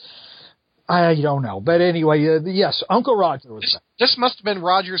just, I don't know. But anyway, yes, Uncle Roger was back. This must have been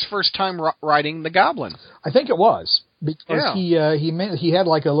Roger's first time writing the Goblin. I think it was. because he had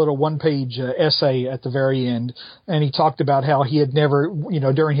like a little one-page essay at the very end, and he talked about how he had never,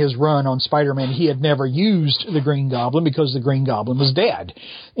 during his run on Spider-Man, he had never used the Green Goblin because the Green Goblin was dead,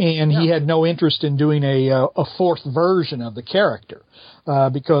 and he had no interest in doing a fourth version of the character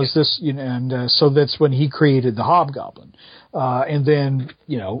because so that's when he created the Hobgoblin. And then,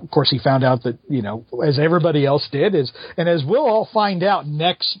 of course, he found out that, as everybody else did, and as we'll all find out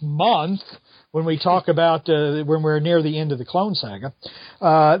next month when we talk about when we're near the end of the Clone Saga,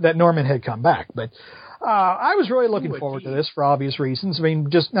 that Norman had come back. But I was really looking forward to this for obvious reasons. I mean,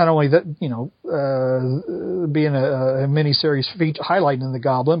 just not only that, being a miniseries highlighting the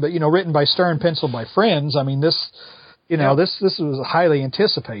Goblin, but, written by Stern, penciled by friends. I mean, this was highly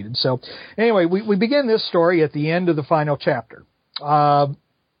anticipated. So anyway, we begin this story at the end of the final chapter.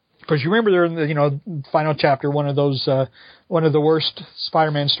 Because you remember there in the, final chapter, one of the worst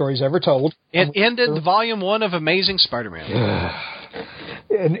Spider-Man stories ever told. It ended volume 1 of Amazing Spider-Man.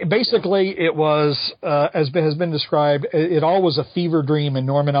 And basically, it was, as has been described, it all was a fever dream in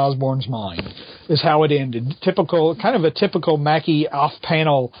Norman Osborn's mind, is how it ended. Kind of a typical Mackie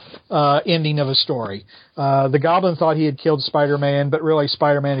off-panel ending of a story. The Goblin thought he had killed Spider-Man, but really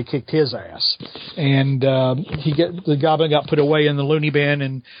Spider-Man had kicked his ass. And the Goblin got put away in the loony bin,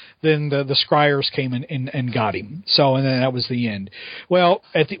 and then the Scryers came and got him. So, and then that was the end. Well,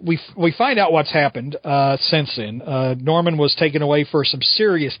 we find out what's happened since then. Norman was taken away for some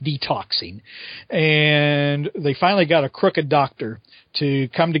serious detoxing, and they finally got a crooked doctor to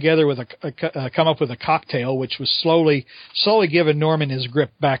come together with come up with a cocktail, which was slowly giving Norman his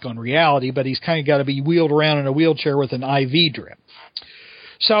grip back on reality, but he's kind of got to be wheeled around in a wheelchair with an IV drip.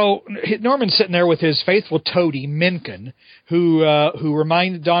 So Norman's sitting there with his faithful toady, Mencken, who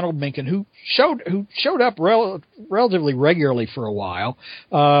reminded Donald Mencken, who showed up relatively regularly for a while.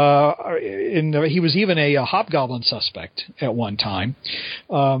 He was even a Hobgoblin suspect at one time.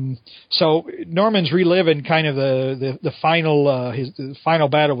 So Norman's reliving kind of the final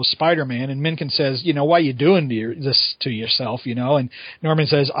battle with Spider-Man, and Mencken says, why are you doing this to yourself, And Norman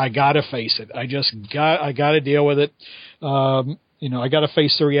says, I gotta face it. I gotta deal with it. I got to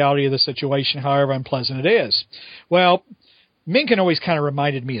face the reality of the situation, however unpleasant it is. Well, Mencken always kind of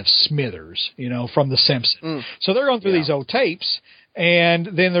reminded me of Smithers, from The Simpsons. So they're going through these old tapes,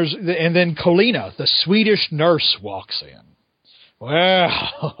 and then Colina, the Swedish nurse, walks in.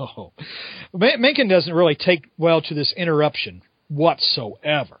 Well, Mencken doesn't really take well to this interruption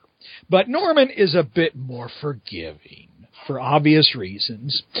whatsoever, but Norman is a bit more forgiving. For obvious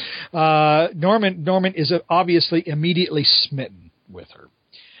reasons. Norman is obviously immediately smitten with her,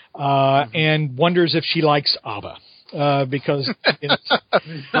 and wonders if she likes ABBA, because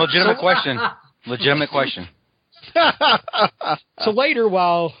legitimate question. So later,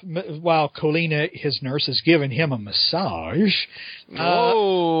 while Colina, his nurse, is giving him a massage,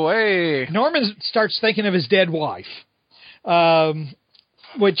 Norman starts thinking of his dead wife,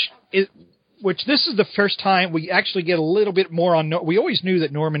 which this is the first time we actually get a little bit more on. We always knew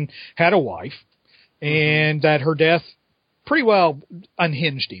that Norman had a wife, and that her death pretty well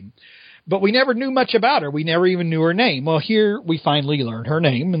unhinged him. But we never knew much about her. We never even knew her name. Well, here we finally learn her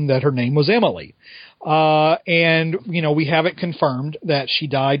name, and that her name was Emily. And we have it confirmed that she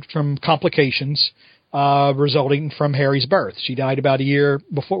died from complications resulting from Harry's birth. She died about a year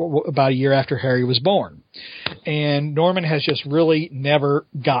after Harry was born. And Norman has just really never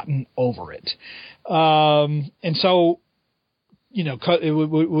gotten over it. And so,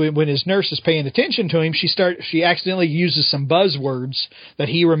 when his nurse is paying attention to him, she accidentally uses some buzzwords that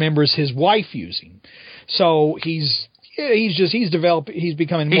he remembers his wife using. So he's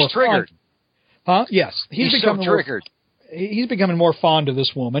becoming more triggered. Huh? Yes. He's becoming so triggered. He's becoming more fond of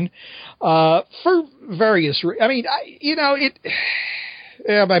this woman, for various reasons. I mean,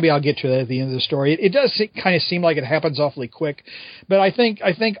 maybe I'll get to that at the end of the story. It does kind of seem like it happens awfully quick, but I think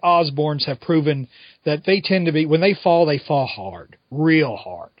Osborns have proven that they tend to be, when they fall hard, real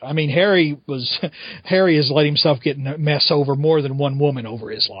hard. I mean, Harry has let himself get in a mess over more than one woman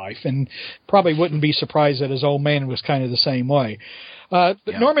over his life, and probably wouldn't be surprised that his old man was kind of the same way. But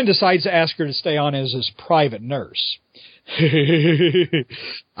Norman decides to ask her to stay on as his private nurse.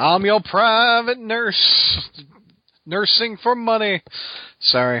 I'm your private nurse. Nursing for money.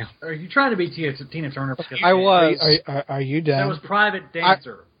 Sorry. Are you trying to be Tina Turner? I was. Are you done? That was Private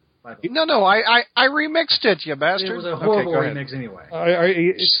Dancer. No, I remixed it, you bastard. It was a horrible remix anyway.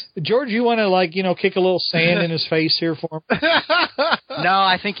 George, you want to kick a little sand in his face here for him? No,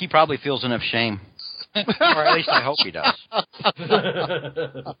 I think he probably feels enough shame. Or at least I hope he does.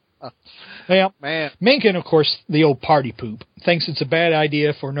 Well, man. Mencken, of course, the old party poop, thinks it's a bad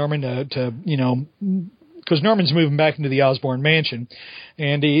idea for Norman to because Norman's moving back into the Osborn mansion,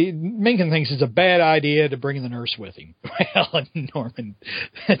 and Mencken thinks it's a bad idea to bring the nurse with him. Well, and Norman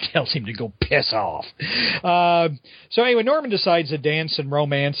tells him to go piss off. So anyway, Norman decides to dance and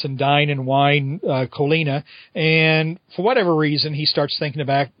romance and dine and wine Colina, and for whatever reason, he starts thinking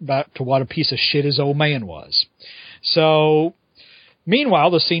about to what a piece of shit his old man was. So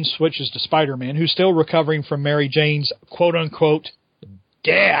meanwhile, the scene switches to Spider-Man, who's still recovering from Mary Jane's quote-unquote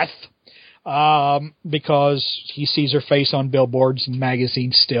death, because he sees her face on billboards and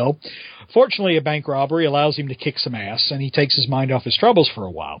magazines still. Fortunately, a bank robbery allows him to kick some ass, and he takes his mind off his troubles for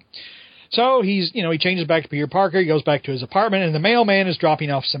a while. So he changes back to Peter Parker, he goes back to his apartment, and the mailman is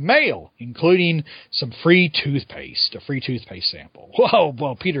dropping off some mail, including some free toothpaste, a free toothpaste sample. Whoa,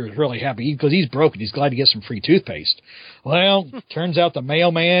 well, Peter is really happy because he's broken. He's glad to get some free toothpaste. Well, turns out the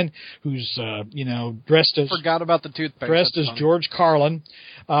mailman, who's, dressed as... Forgot about the toothpaste. Dressed as George Carlin,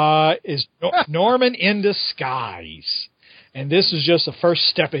 is Norman in disguise. And this is just the first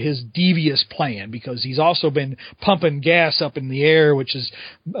step of his devious plan, because he's also been pumping gas up in the air, which is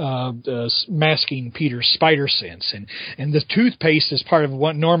masking Peter's spider sense. And the toothpaste is part of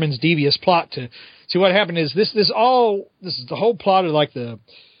what Norman's devious plot to see. What happened is this is the whole plot of like the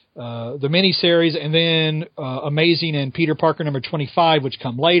miniseries, and then Amazing and Peter Parker number 25, which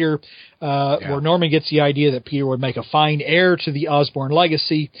come later, where Norman gets the idea that Peter would make a fine heir to the Osborn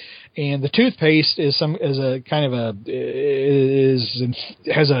legacy, and the toothpaste is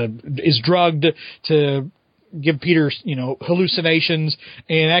drugged to give Peter hallucinations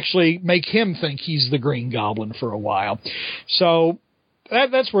and actually make him think he's the Green Goblin for a while. So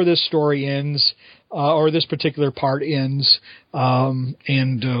that's where this story ends. Or this particular part ends,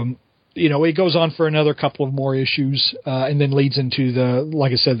 it goes on for another couple of more issues, and then leads into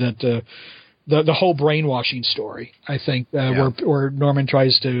the whole brainwashing story. I think where Norman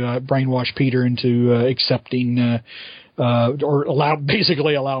tries to brainwash Peter into accepting,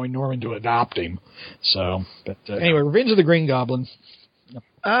 basically allowing Norman to adopt him. So, but anyway, Revenge of the Green Goblin.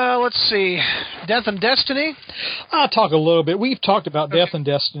 Let's see. Death and Destiny? I'll talk a little bit. We've talked about Death and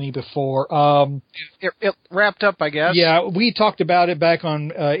Destiny before. It wrapped up, I guess. Yeah, we talked about it back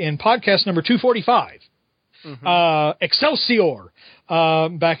on in podcast number 245. Mm-hmm. Excelsior.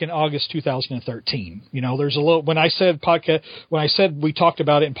 Back in August 2013. There's a little, when I said we talked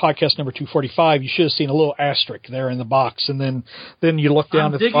about it in podcast number 245, you should have seen a little asterisk there in the box, and then you look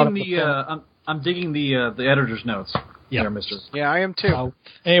down to the bottom. I'm digging the editor's notes. Yeah, Mr. Yeah, I am too.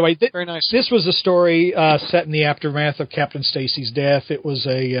 Anyway, very nice. This was a story set in the aftermath of Captain Stacy's death. It was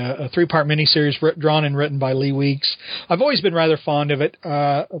a 3-part miniseries drawn and written by Lee Weeks. I've always been rather fond of it.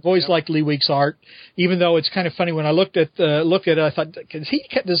 I've always liked Lee Weeks' art, even though it's kind of funny when I looked at it. I thought,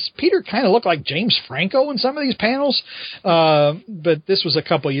 does Peter kind of look like James Franco in some of these panels? But this was a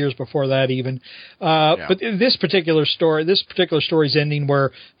couple of years before that, even. But this particular story's ending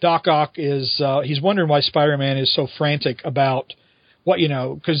where Doc Ock is he's wondering why Spider-Man is so frantic about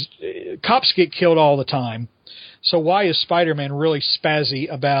because cops get killed all the time. So why is Spider-Man really spazzy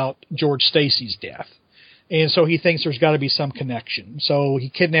about George Stacy's death? And so he thinks there's got to be some connection. So he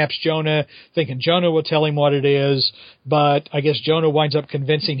kidnaps Jonah, thinking Jonah will tell him what it is. But I guess Jonah winds up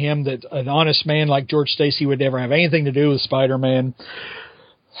convincing him that an honest man like George Stacy would never have anything to do with Spider-Man.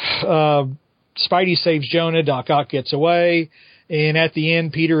 Spidey saves Jonah. Doc Ock gets away. And at the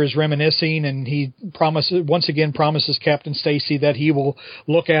end, Peter is reminiscing, and he once again promises Captain Stacy that he will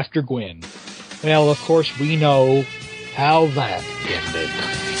look after Gwen. Well, of course, we know how that ended.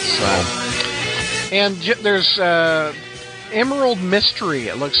 So, and there's Emerald Mystery,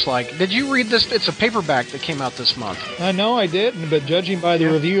 it looks like. Did you read this? It's a paperback that came out this month. I know I didn't, but judging by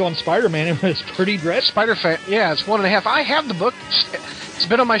the review on Spider-Man, it was pretty dreadful. Spider-Fan, yeah, it's 1.5. I have the book. It's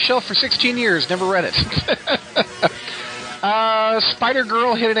been on my shelf for 16 years. Never read it.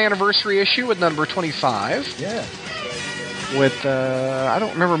 Spider-Girl hit an anniversary issue with number 25. Yeah. With, I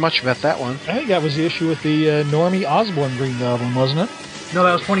don't remember much about that one. I think that was the issue with the Normie Osborn Green Goblin, wasn't it? No,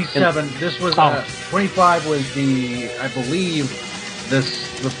 that was 27. This was, 25 was I believe, the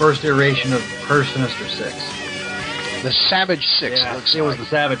first iteration of Her Sinister Six. The Savage Six. Yeah, it was the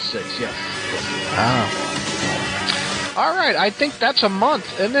Savage Six, yes. Ah. All right, I think that's a month,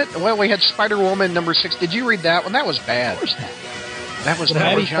 isn't it? Well, we had Spider-Woman number 6. Did you read that one? That was bad. Of course not. That was the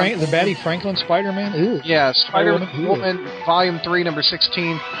Batty Franklin Spider-Man? Ooh. Yeah, Spider-Woman Volume 3, number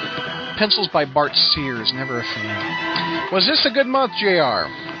 16. Pencils by Bart Sears. Never a fan. Was this a good month, JR?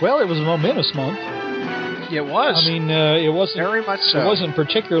 Well, it was a momentous month. It was. I mean, it wasn't very much so. It wasn't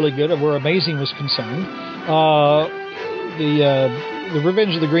particularly good where Amazing was concerned. the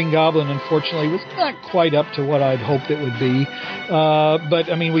Revenge of the Green Goblin, unfortunately, was not quite up to what I'd hoped it would be.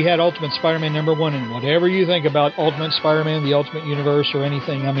 But I mean, we had Ultimate Spider-Man #1, and whatever you think about Ultimate Spider-Man, the Ultimate Universe, or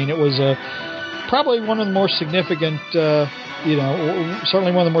anything, I mean, it was probably one of the more significant,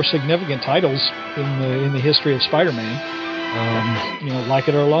 certainly one of the more significant titles in the history of Spider-Man. Like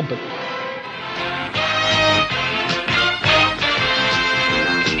it or lump it.